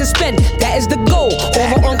 billion to spend. That is the goal.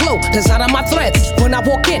 Over on glow, design on my threads. When I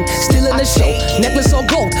walk in, still in the show. Necklace on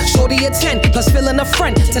gold, shorty a 10, plus feeling a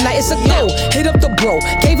friend. Tonight it's a go. Hit up the bro,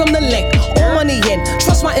 gave him the link. All money in,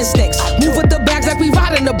 trust my instincts. Move with the bags like we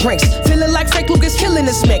riding the brinks. Feeling like fake Lucas killing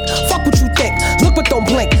this mic. Fuck what you think, look but don't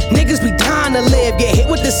blink. Niggas be dying to live, get hit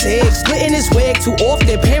with the sig. Splitting his wig too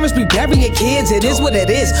often. Parents be burying kids, it is what it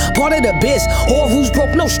is. Part of the biz, all rules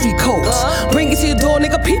broke, no street codes. Bring it to your door,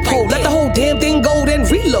 nigga, peephole. Let the whole damn thing go, then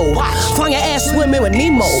reload. Find your ass swimming with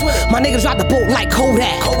Nemo. My niggas drop the boat like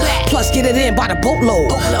Kodak. Plus get it in by the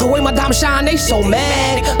boatload. The way my diamonds shine, they so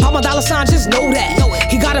mad. Pop my dollar sign, just know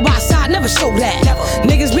that. He got it by his side, never show that.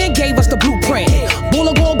 Niggas been gave us the blueprint.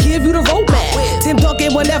 Buller gon' give you the roadmap. Tim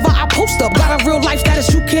Duncan whenever I post up. Got a real life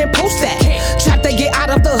status, you can't post that. Trap they get out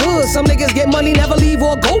of the hood. Some niggas get money, never leave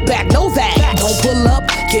or go back. Know that. Don't pull up,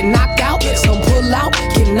 get knocked out. Some pull out,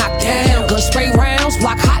 get knocked down. Gun spray rounds,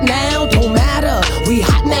 block hot now. Don't matter, we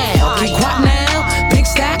hot now. Get guap now, big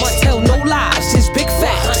stacks, tell no lies. It's big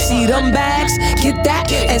facts. See them bags, get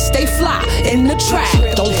that and stay fly. fly in the trap.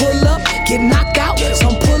 Don't pull up, get knocked out.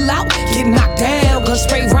 Some pull out, get knocked down. Gun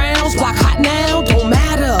spray rounds, block hot now. Don't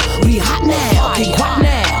matter, we hot now. Get guap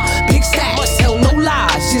now. Big stacks, tell no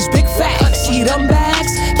lies, just big facts. See them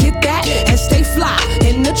bags, get that, and stay fly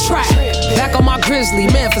in the trap. Back on my grizzly,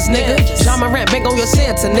 Memphis, nigga. John Morant, bank on your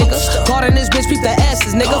Santa, nigga. Guarding this bitch, peep the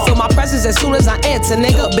asses, nigga. Feel my presence as soon as I enter,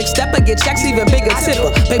 nigga. Big stepper, get checks, even bigger tipper.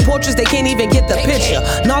 Make portraits, they can't even get the picture.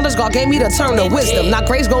 Knowledge God gave me the turn of wisdom. Now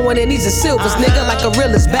Grace going in these are silvers, nigga, like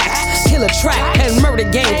gorillas backs. Kill a track, and murder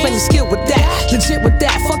game, playing skill with that. Legit with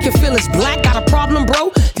that, fuck your feelings black. Got a problem,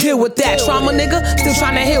 bro? Deal with that. Trauma, nigga, still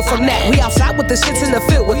trying to heal from that. We outside with the shits in the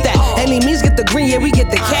field with that. Any means get the green, yeah, we get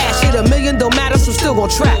the cash. Hit $1 million, don't matter, so still gon'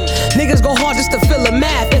 trap. Niggas go hard just to feel a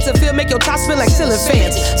math. Interfere, make your top spin like ceiling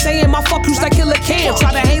fans. Saying my fuck you like Killer Cam.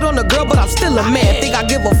 Try to hate on the girl, but I'm still a man. Think I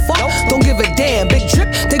give a fuck? Don't give a damn. Big drip,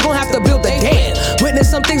 they gon' have to build a dam. Witness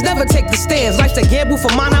some things, never take the stands. Life's a gamble for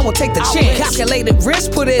mine, I will take the chance. Calculated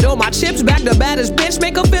risk, put it on my chips. Back the baddest bitch,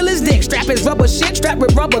 make her feel his dick. Strap his rubber shit, strap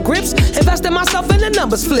with rubber grips. Invest in myself and the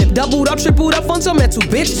numbers flip. Doubled up, tripled up, fundamental,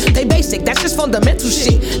 bitch. They basic, that's just fundamental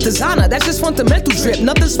shit. Designer, that's just fundamental drip.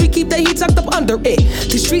 Nothing sweet, keep the heat tucked up under it.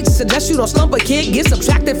 The streets suggest you don't slumber, kid. Get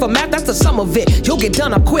subtracted from math, that's the sum of it. You'll get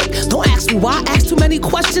done up quick. Don't ask me why. Ask too many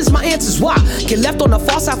questions, my answer's why. Get left on the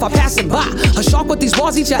far side for passing by. A shark with these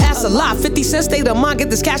walls, eat your ass alive. 50 cents, state of mind, get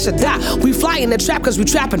this cash or die. We fly in the trap cause we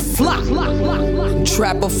trap and fly.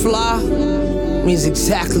 Trap or fly means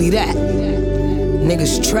exactly that.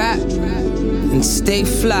 Niggas trap and stay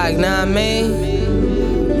fly, you know what I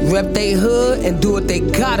mean? Rep they hood and do what they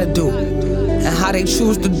gotta do. And how they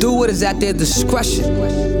choose to do it is at their discretion.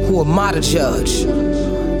 Who am I to judge?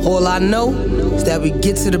 All I know is that we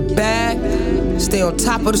get to the bag, stay on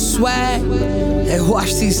top of the swag, and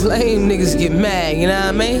watch these lame niggas get mad, you know what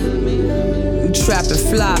I mean? We trap and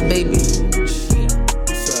fly, baby.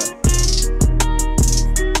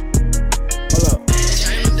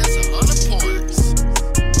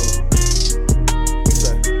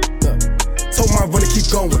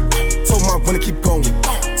 Going. Told my runner keep going.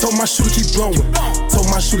 Told my shooter keep blowing.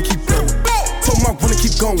 Told my shooter keep blowing. Told my runner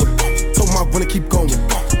keep going. Told my runner keep going.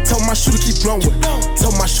 Told my shooter keep blowing.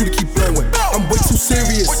 Told my shooter keep blowing. I'm way too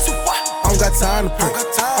serious. I don't got time to play.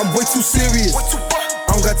 I'm way too serious.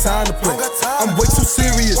 I don't got time to play. I'm way too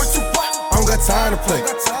serious. I don't got time to play.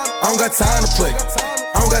 I don't got time to play.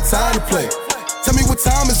 I don't got time to play. Tell me what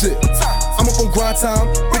time is it? I'm up on grind time.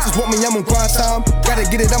 Bitches want me, I'm on grind time. Gotta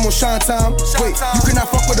get it, I'm on shine time. Wait, you cannot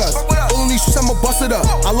fuck with us. All on these streets, I'ma bust it up.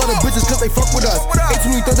 I love the bitches cause they fuck with us. Ain't too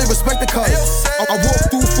many thugs, they respect the cuz. I walk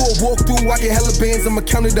through for a walk through, I get hella bands, I'ma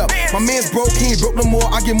count it up. My man's broke, he ain't broke no more.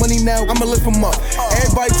 I get money now, I'ma lift him up.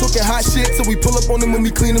 Everybody talking hot shit, so we pull up on them when we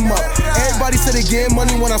clean them up. Everybody say they getting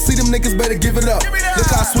money, when I see them niggas better give it up. Look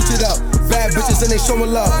how I switch it up. Bad bitches and they showing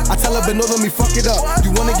love. I tell her, but no, let me fuck it up. You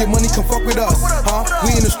wanna get money, come fuck with us. Huh?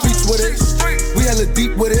 We in the streets with it. We hella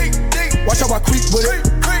deep with it. Watch how I creep with it.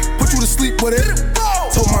 Put you to sleep with it.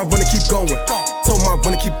 Told my runner keep going. Told my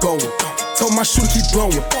runner keep going. Told my shooter keep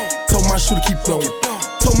blowing. Told my shooter keep blowing.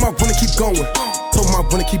 Told my runner keep going. Told my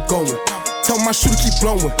runner keep going. Told my shooter keep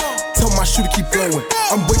blowing. Told my shooter keep blowing.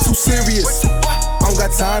 I'm way too serious. I don't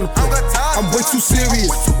got time to play. I'm way too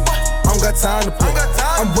serious. I don't got time to play.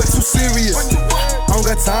 I'm way too serious. I don't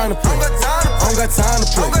got time to play. I don't got time to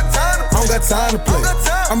play. I don't got time to play.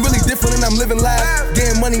 I'm really different and I'm living life.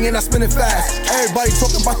 Getting money and I spend it fast. Everybody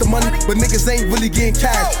talking about the money, but niggas ain't really getting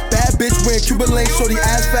cash. Bad bitch wearing Cuban links, shorty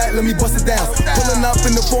ass fat, let me bust it down. Pulling up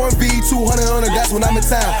in the foreign V, 200 on the gas when I'm in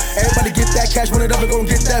town. Everybody get that cash, run it up and gon'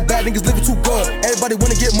 get that bad. Niggas living too good. Everybody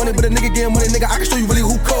wanna get money, but a nigga getting money, nigga, I can show you really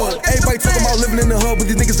who could. Everybody talking about living in the hood, but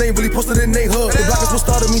these niggas ain't really posted in they hood. The block is what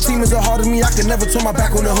started me, teamers are harder than me, I can never turn my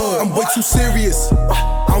back on the hood. I'm way too serious.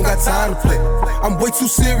 I don't got time to play. I'm way too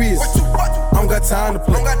serious. I don't got time to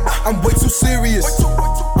play. I'm way too serious.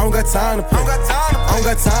 I don't got time to play. I don't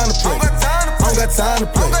got time to play. I don't got time to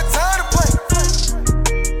play.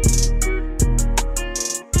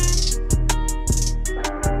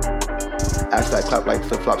 Ask that clap like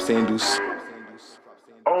flip flop sandals.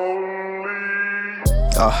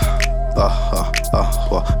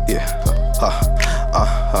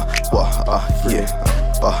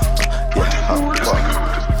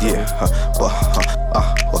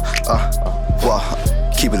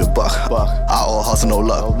 Keep it a buck. I all hustle, no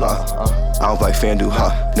luck. I don't play FanDuel,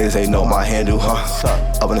 Niggas ain't know my handle,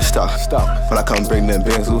 Up in the stock. When I come bring them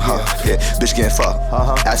bands, Yeah, bitch getting fucked.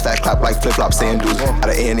 Ass fat clap like flip flop sandals. Out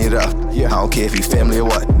of air, need it up. I don't care if you family or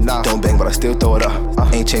what. Don't bang, but I still throw it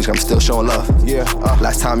up. Ain't changed, I'm still showing love.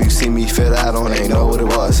 Last time you see me fit out on, ain't know what it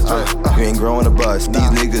was. You ain't growing a buzz.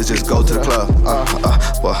 These niggas just go to the club.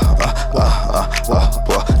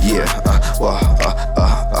 yeah,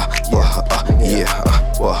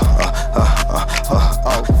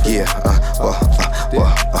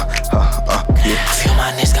 Feel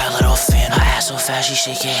my niggas got a little fan. Her ass so fast, she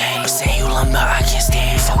shake your hand. I'm saying you lumber, I can't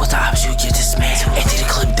stand. Fuck with the ops, you get dismantled. Empty the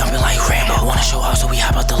clip, dumping like Rambo. Wanna show off, so we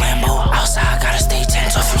hop out the Lambo. Outside, gotta stay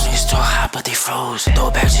tense. So few niggas talk hot, but they froze. Throw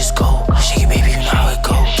it back, just go. Shake it, baby, you know how it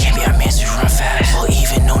go. Can't be our man, so you run fast. Or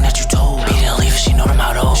even know that you told. Beat it, leave it, she know the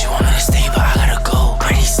motto. She want me to stay, but I gotta go.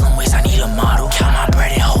 Pretty slim waist, I need a model. Count my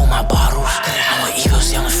bread and hold my bottles. I'm with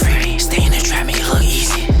egos, young and free. Stay in the trap, make it look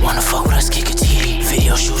easy. Wanna fuck with us, kick a TD.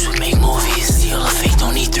 Video shoots, we make movies. Steal a fake,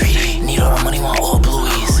 don't need 3D. Need all the money, want all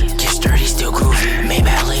blueies. Get sturdy, still groovy.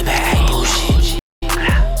 Maybach, lay back, act bullshit.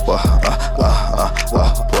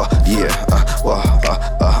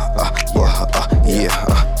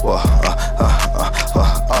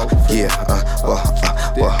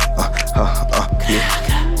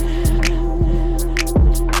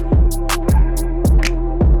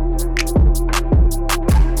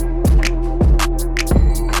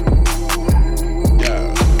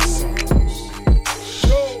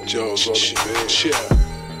 Joe's on the bench. Yeah.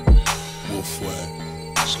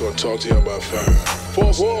 Wolfway. Just gonna talk to you about fire.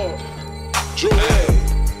 4-4. Drew. Hey.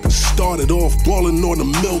 Started off ballin' on the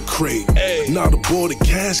milk crate. Ay. Now the boy the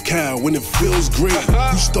cash cow when it feels great.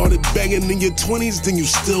 You started banging in your 20s, then you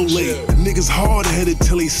still late. Niggas hard-headed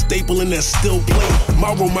till they staple in that still plate.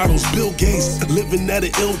 My role model's Bill Gates, living at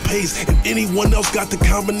an ill pace. And anyone else got the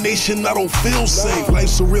combination, I don't feel safe.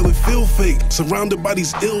 Life's so real, it feel fake. Surrounded by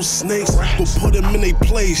these ill snakes, but put them in their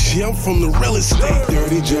place. Yeah, I'm from the real estate.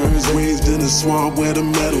 Dirty germs raised in the swamp where the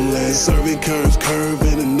metal lands. Serving curves,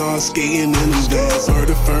 curving and not skating in the vans.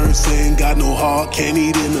 Murder first, ain't got no heart, can't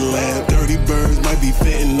eat in the lab. Dirty birds might be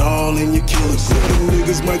fitting all in your killers.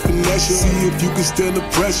 Niggas might finesse you, see if you can stand the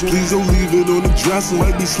pressure. Please don't leave it on the dresser,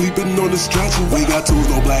 might be sleeping on the stretcher. We got tools,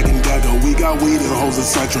 no black and dagger. We got weed and hoes,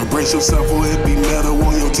 etc. Brace yourself or it be metal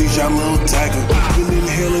on your t-shirt, little tagger. Been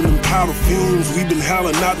inhaling them powder fumes, we been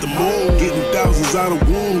howling out the moon. Getting thousands out of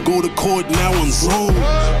womb, go to court now on Zoom.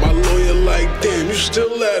 My lawyer like, damn, you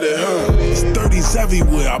still at it, huh? It's 30s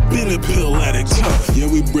everywhere, I been a pill addict, huh? Yeah,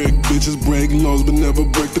 we break bitches, break laws, but never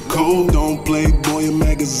break the code. Don't play boy a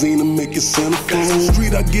magazine and make it centerfold.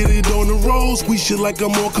 Street, I get it on the road, squeeze shit like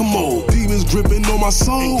I'm on commode. Demons dripping on my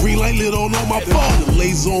soul, green light lit on my phone. The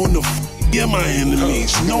laser on the yeah, my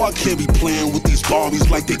enemies. You know I can't be playing with these Barbies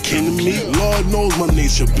like they kin to me. Lord knows my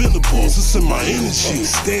nature, been the boss, it's in my energy.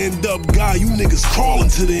 Stand up guy, you niggas crawling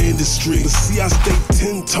to the industry. But see, I stay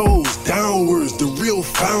 10 toes downwards, the real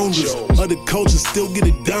founders. Other coaches still get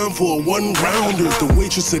it down for a one-rounder. The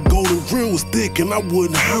waitress at Golden Grill was thick and I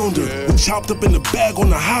wouldn't hound her. We chopped up in the bag on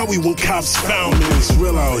the highway when cops found me. It's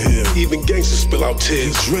real out here, even gangsters spill out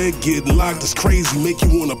tears. Dread getting locked is crazy, make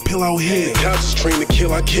you wanna pill out here. Cops is trained to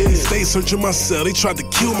kill our kids. Stay searching my cell, they tried to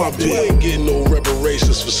kill my bitch. We ain't getting no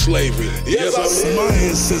reparations for slavery. Yes, I see my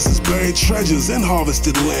ancestors buried treasures in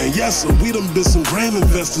harvested land. Yes, sir, we done been some grand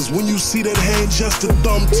investors. When you see that hand just a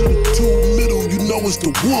thumb to the middle, you know it's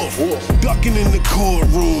the wolf. Ducking in the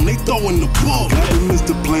courtroom, they throwing the book. Got to miss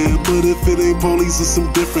the plan, but if it ain't police, it's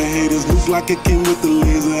some different haters. Look like it came with the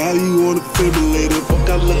laser, how you on a defibrillator? Fuck,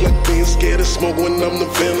 I look like being scared of smoke when I'm the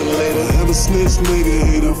ventilator. Have a snitch, nigga,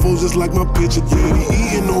 hater, foes just like my picture, yeah,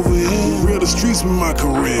 he eating over here. Real the streets with my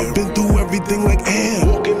career. Been through everything like air.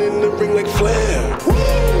 Walking in the ring like Flair. Woo!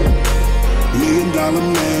 $1 million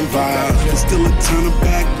man vibe. Can still a turn a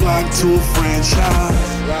back block to a franchise.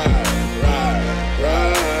 Right.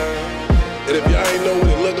 And if y'all ain't know what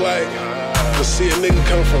it look like, to see a nigga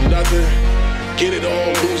come from nothing, get it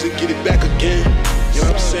all, lose it, get it back again. You know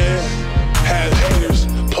what I'm saying? Have haters,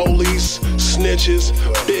 police, snitches,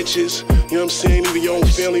 bitches. You know what I'm saying? Even your own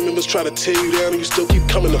family members try to tear you down and you still keep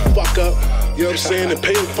coming the fuck up. You know what I'm saying? And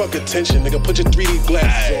pay the fuck attention, nigga. Put your 3D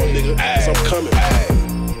glasses on, nigga. Cause I'm coming.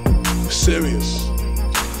 Serious.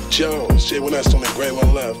 Jones, J. When that's on the grave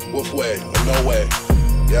on left. Wolf way, or no way.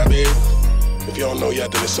 You know what I mean? If you don't know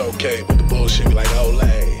yet, then it's okay. But the bullshit be like, oh,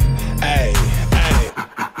 hey.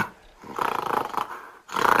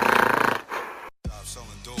 Selling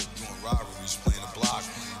dope, doing robberies, playing the block,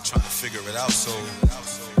 trying to figure it out. So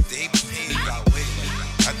they paid that way.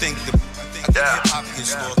 I think hip-hop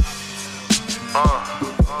gets lost.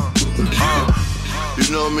 You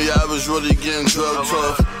know me, I was really getting drug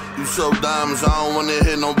tough. You so diamonds, I don't wanna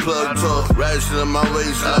hit no plug talk. Ratchet in my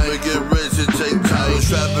waistline, I'ma get rich, it take time.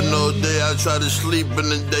 Trapping all day, I try to sleep in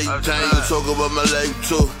the daytime. You talk about my life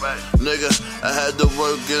too, nigga. I had to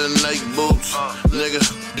work in the night boots, nigga.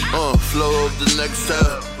 Flow up the next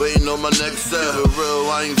step, waiting on my next step. For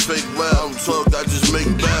real, I ain't fake well. I don't talk, I just make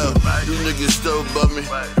bail. You niggas still above me,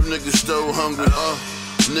 you niggas still hungry,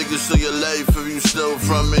 Niggas to your life if you steal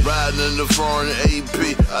from me. Riding in the foreign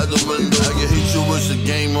AP out the window. I can hit you with a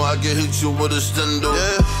game or I can hit you with a stendo.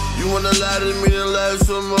 Yeah, you wanna lie to me then lie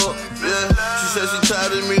some more. Yeah, she said she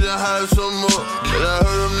tired of me then hide some more. And I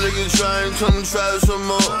heard them niggas trying to try some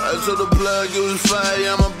more. I told the plug it was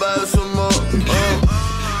fire, I'ma buy some more.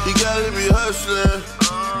 He gotta be hustling.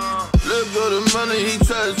 Look at the money he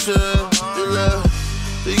touching.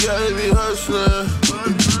 He gotta be hustling.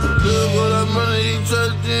 Look at the money he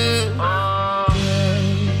touching.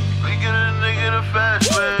 We get a nigga the fast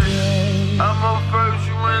way. I'm up first,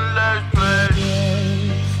 you in last place.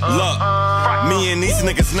 Look, me and these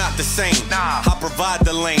niggas not the same. I provide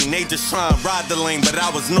the lane, they just try and ride the lane. But I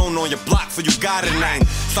was known on your block for you got a name.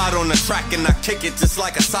 Slide on the track and I kick it just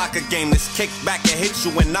like a soccer game. This kick back and hit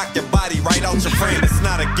you and knock your body right out your frame. It's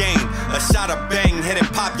not a game, a shot of bang, hit and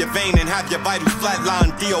pop your vein and have your vitals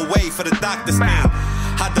flatline DOA for the doctor's name.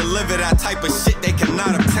 I deliver that type of shit they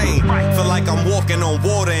cannot obtain. Feel like I'm walking on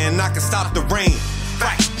water and I can stop the rain.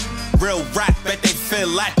 Right. Real rap, bet they feel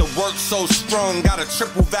like the work so strong, got a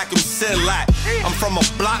triple vacuum seal at. I'm from a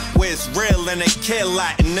block where it's real and they kill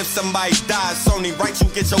at. And if somebody dies, it's only right you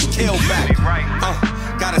get your kill back.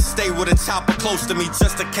 Gotta stay with a chopper close to me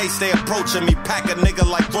just in case they approaching me. Pack a nigga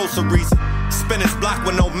like groceries. Spin his block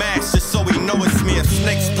with no mask just so he know it's me. If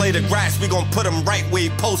snakes play the grass, we gon' put him right where he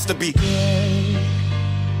supposed to be.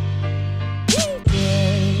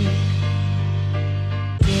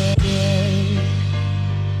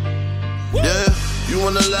 Yeah, you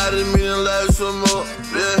wanna lie to me then lie some more.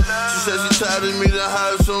 Yeah, she said she tired of me then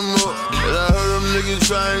hide some more. And I heard them niggas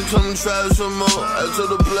trying to try some more. I told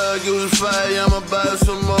the plug it was fire, I'ma buy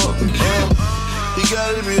some more. He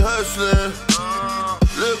gotta be hustling.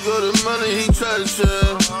 Look at the money he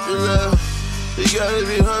touching. He gotta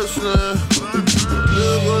be hustling.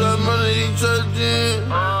 Look at the money he touching.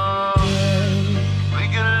 We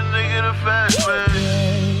get a nigga the fast way.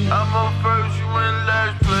 I'm up first, you in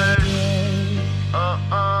last place.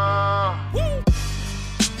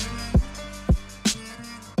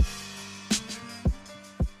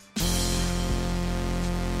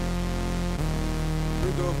 We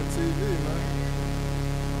do it for TV, man.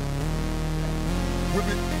 Whip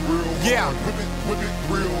it real hard. Whip it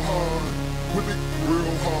real hard. Whip it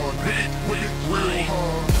real hard. Whip it real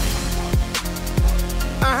hard.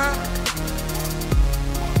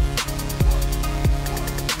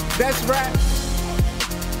 That's right.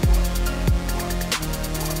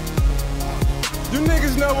 You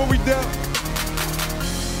niggas know what we do.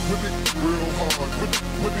 Whip it real hard. Whip it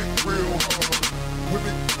real hard. Whip it real hard. Whip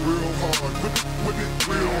it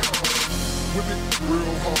real hard. Whip it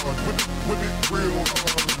real hard. Whip it real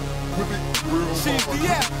hard. Whip it real hard.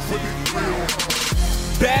 Whip it real hard.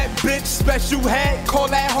 Bad bitch, special head, call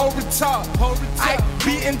that hoe retard. I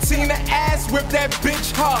beatin' Tina ass, whip that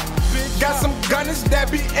bitch hard. Got some gunners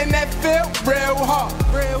that be in that field real hard.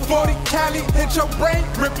 40 Cali, hit your brain,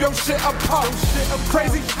 rip your shit apart.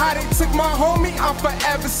 Crazy how they took my homie, I'm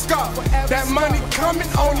forever scarred. That money coming,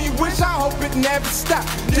 only wish I hope it never stop.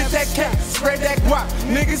 Get that cat, spray that guap,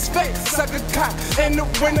 niggas face, suck a cock. In the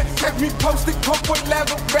winter, kept me posted, coke with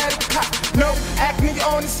leather, red cop. No acne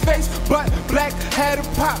on his face, but black had a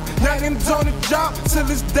pop. Youngins on the job till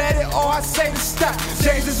it's dead or I say to stop.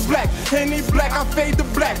 James is black, Henny black, I fade to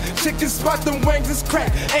black. Chicken spot, them wings is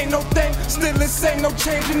crack. Ain't no thing, still this ain't no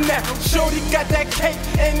changing that. Shorty got that cake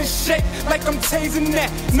and it shake like I'm tasing that.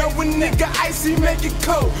 Know a nigga icy, make it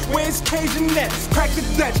cold. Where's Cajun at? Crack the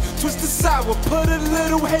Dutch, twist the sour, put a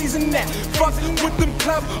little haze in that. Fuck with them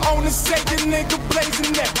club owners, say the nigga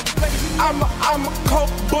blazing that. I'm a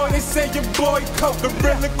coke boy, they say your boy coke.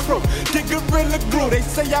 Gorilla crew, get gorilla glue, they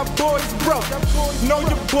say y'all boys broke. Know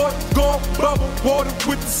your boy gon' bubble water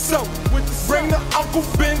with the soap. Bring the Uncle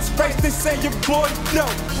Ben's race, they say your boy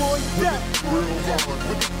dope. Whip it real hard,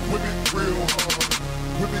 whip it real hard.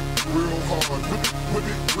 Whip it real hard, whip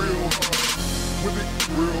it real hard. Whip it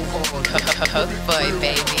real hard. Coke boy,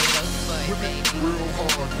 baby. Coke boy, baby. Real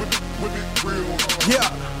hard, whip it real hard. Yeah.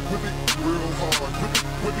 Whip it real hard,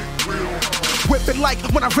 whip it real hard. Whip it like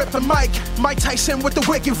when I rip the mic. Mike Tyson with the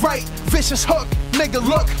wicked right. Vicious hook, nigga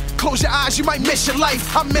look. Close your eyes, you might miss your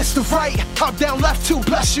life. I missed the right, up, down, left, two,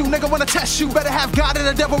 bless you. Nigga wanna test you, better have God and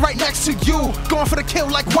the devil right next to you. Going for the kill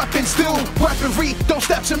like weapons do. Weaponry, don't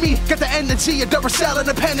step to me. Got the energy, a Duracell and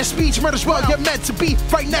a pen and speech. Murder's well, you're meant to be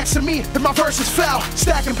right next to me. If my verses fell,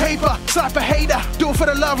 stacking paper, slap a hater. Do it for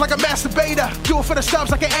the love like a masturbator. Do it for the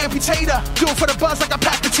stubs like an amputator. Do it for the buzz like a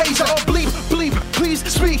pack the taser. Oh bleep, bleep, please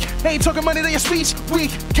speak. Ain't talking money, then your speech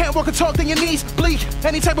weak. Can't walk and talk, then your knees bleak.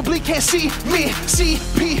 Any type of bleak can't see me.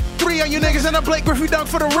 CP3 on you niggas and a Blake Griffey dunk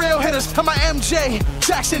for the real hitters. I'm a MJ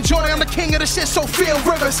Jackson Jordan, I'm the king of the shit, so feel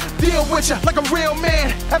rivers. Deal with ya like a real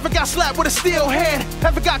man. Ever got slapped with a steel hand?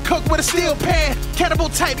 Ever got cooked with a steel pan? Cannibal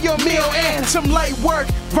type, your meal and some light work.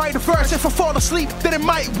 Write a verse, if I fall asleep, then it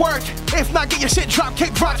might work. If not, get your shit drop,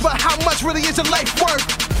 kick rocks. But how much really is your life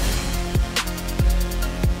worth?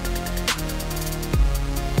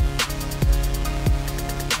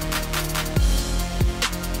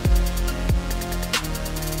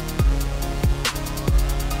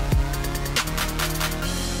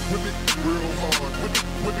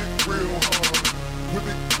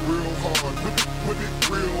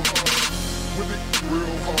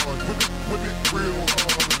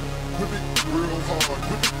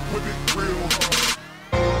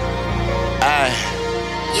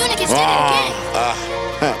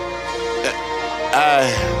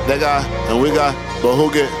 They got and we got, but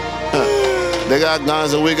who get? They got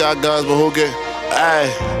guns and we got guns, but who get?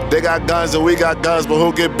 Ayy, they got guns and we got guns, but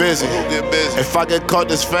who get busy? If I get caught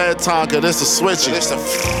this fair time, cause this a switchy.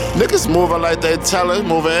 Niggas moving like they tellin',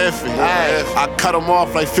 moving iffy. Ayy, I cut them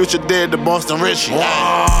off like Future did to Boston Richie.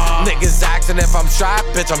 Niggas asking if I'm shy,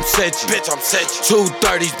 bitch, I'm sitchy.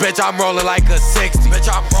 230s, bitch, I'm rolling like a 60. Bitch,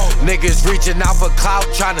 I'm rolling. Niggas reaching out for clout,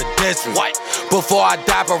 trying to diss me. Before I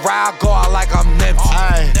dap around, go out like I'm Nipsey.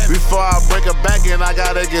 Ayy, before I break a back in, I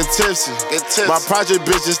gotta get tipsy. My project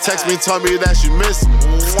bitches text me, told me that she miss me.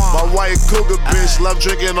 My white cougar bitch love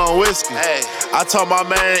drinking on whiskey. I told my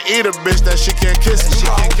man, eat a bitch that she can't kiss me.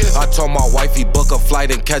 I told my wifey, book a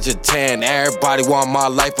flight and catch a tan. Everybody want my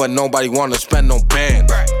life, but nobody wanna spend no band.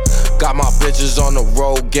 Got my bitches on the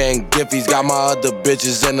road, gang giffies. Got my other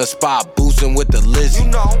bitches in the spot, boosting with the Lizzie.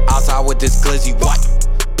 Outside with this glizzy, what?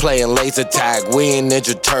 Playing laser tag, we ain't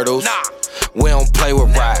Ninja Turtles. We don't play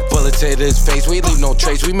with rap. Bullets hit his face, we leave no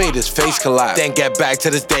trace. We made his face collapse. Then get back to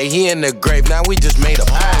this day, he in the grave. Now we just made a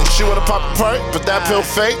plan. She wanna pop a perk, but that pill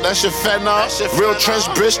fake. That shit fentanyl. Real trench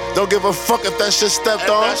bitch, don't give a fuck if that shit stepped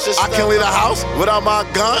on. I can't leave the house without my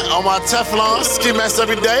gun on my Teflon. Ski mask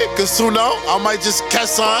every day, cause who know, I might just catch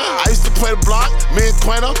some. I used to play the block, me and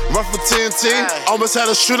Queno, run for TNT. Almost had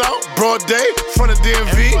a shootout, broad day, front of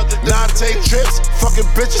DMV. Now I take trips, fucking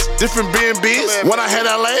bitches, different B&Bs. When I hit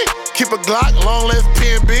LA, keep a Glock, long live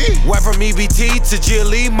PNB. Went from EBT to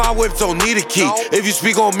GLE, my whip don't need a key. If you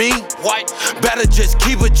speak on me, better just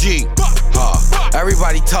keep a G.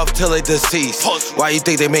 Everybody tough till they deceased. Why you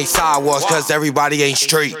think they make sidewalks? Cause everybody ain't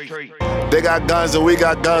street. They got guns and we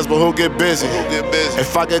got guns, but who get busy?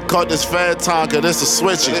 If I get caught this fair time, cause this a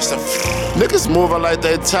switchy. Niggas moving like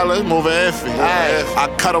they tellin', moving iffy.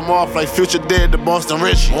 I cut them off like Future did to Boston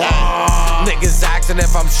Richie. Niggas asking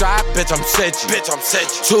if I'm shy, bitch, I'm sitchy.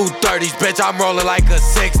 230s, bitch, I'm rolling like a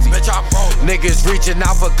 60. Bitch, I'm rolling. Niggas reaching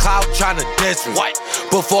out for clout, trying to diss me.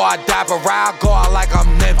 Before I dap around, go out like I'm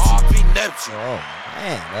Nipsey. Oh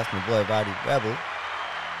man, that's my boy Roddy Rebel.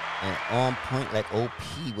 And on point like OP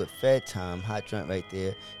with Fed Time. Hot joint right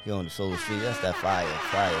there. Here on the Solar Street. That's that fire.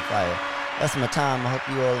 That's my time. I hope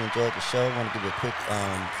you all enjoyed the show. I want to give you a quick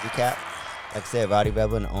recap. Like I said, Roddy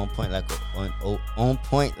Rebel and on point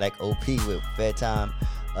like OP with Fed Time.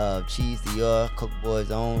 Cheese Dior, Coke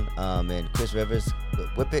Boy's Own, and Chris Rivers with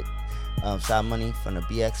Whip It. Side Money from the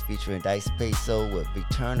BX featuring Dice Peso with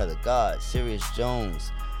Return of the God. Sirius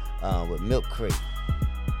Jones with Milk Crate.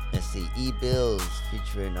 Let's see, E-Bills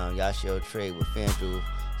featuring Yashio Trey with Fandrew.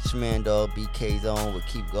 Schmandall, BK Zone with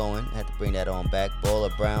Keep Going. Had to bring that on back.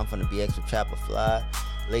 Baller Brown from the BX with Trapper Fly.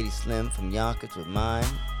 Lady Slim from Yonkers with Mine.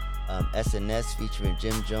 SNS featuring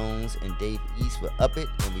Jim Jones and Dave East with Up It.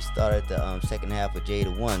 And we started the second half with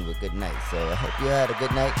Jada One with Good Night. So I hope you had a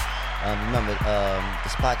good night. Remember,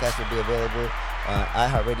 this podcast will be available on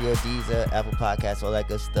iHeartRadio, Deezer, Apple Podcasts, all that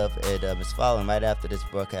good stuff. It's following right after this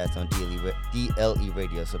broadcast on DLE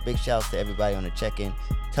Radio. So big shouts to everybody on the check-in.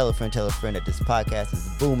 Tell a friend that this podcast is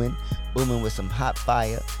booming with some hot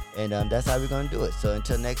fire. And that's how we're going to do it. So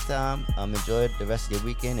until next time, enjoy the rest of your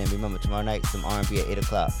weekend. And remember, tomorrow night, some R&B at 8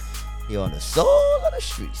 o'clock. Here on the Soul of the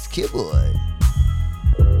Streets. Kid Boy.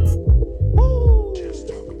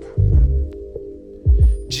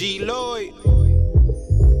 G Lloyd,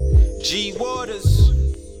 G Waters,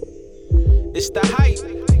 it's the hype.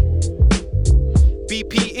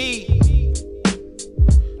 BPE,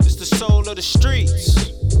 it's the soul of the streets.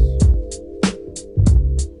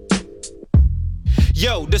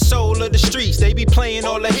 Yo, the soul of the streets, they be playing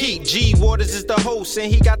all the heat. G Waters is the host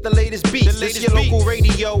and he got the latest beats. This your local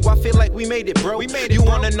radio, I feel like we made it, bro. You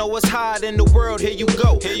wanna know what's hot in the world, here you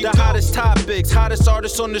go. The hottest topics, hottest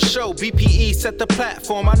artists on the show. BPE set the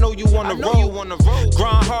platform, I know you wanna roll.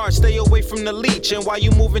 Grind hard, stay away from the leech. And while you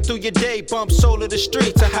moving through your day, bump soul of the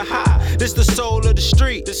streets. Ha ha, this the soul of the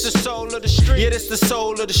street. This the soul of the street. Yeah, this the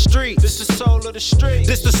soul of the street. This the soul of the street.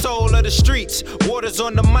 This the soul of the streets. Waters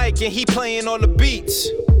on the mic and he playing all the beats.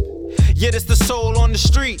 Yeah, this the soul on the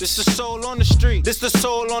street. This the soul on the street. This the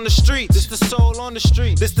soul on the street. This the soul on the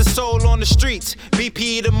street. This the soul on the streets.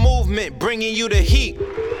 BP the movement, bringing you the heat.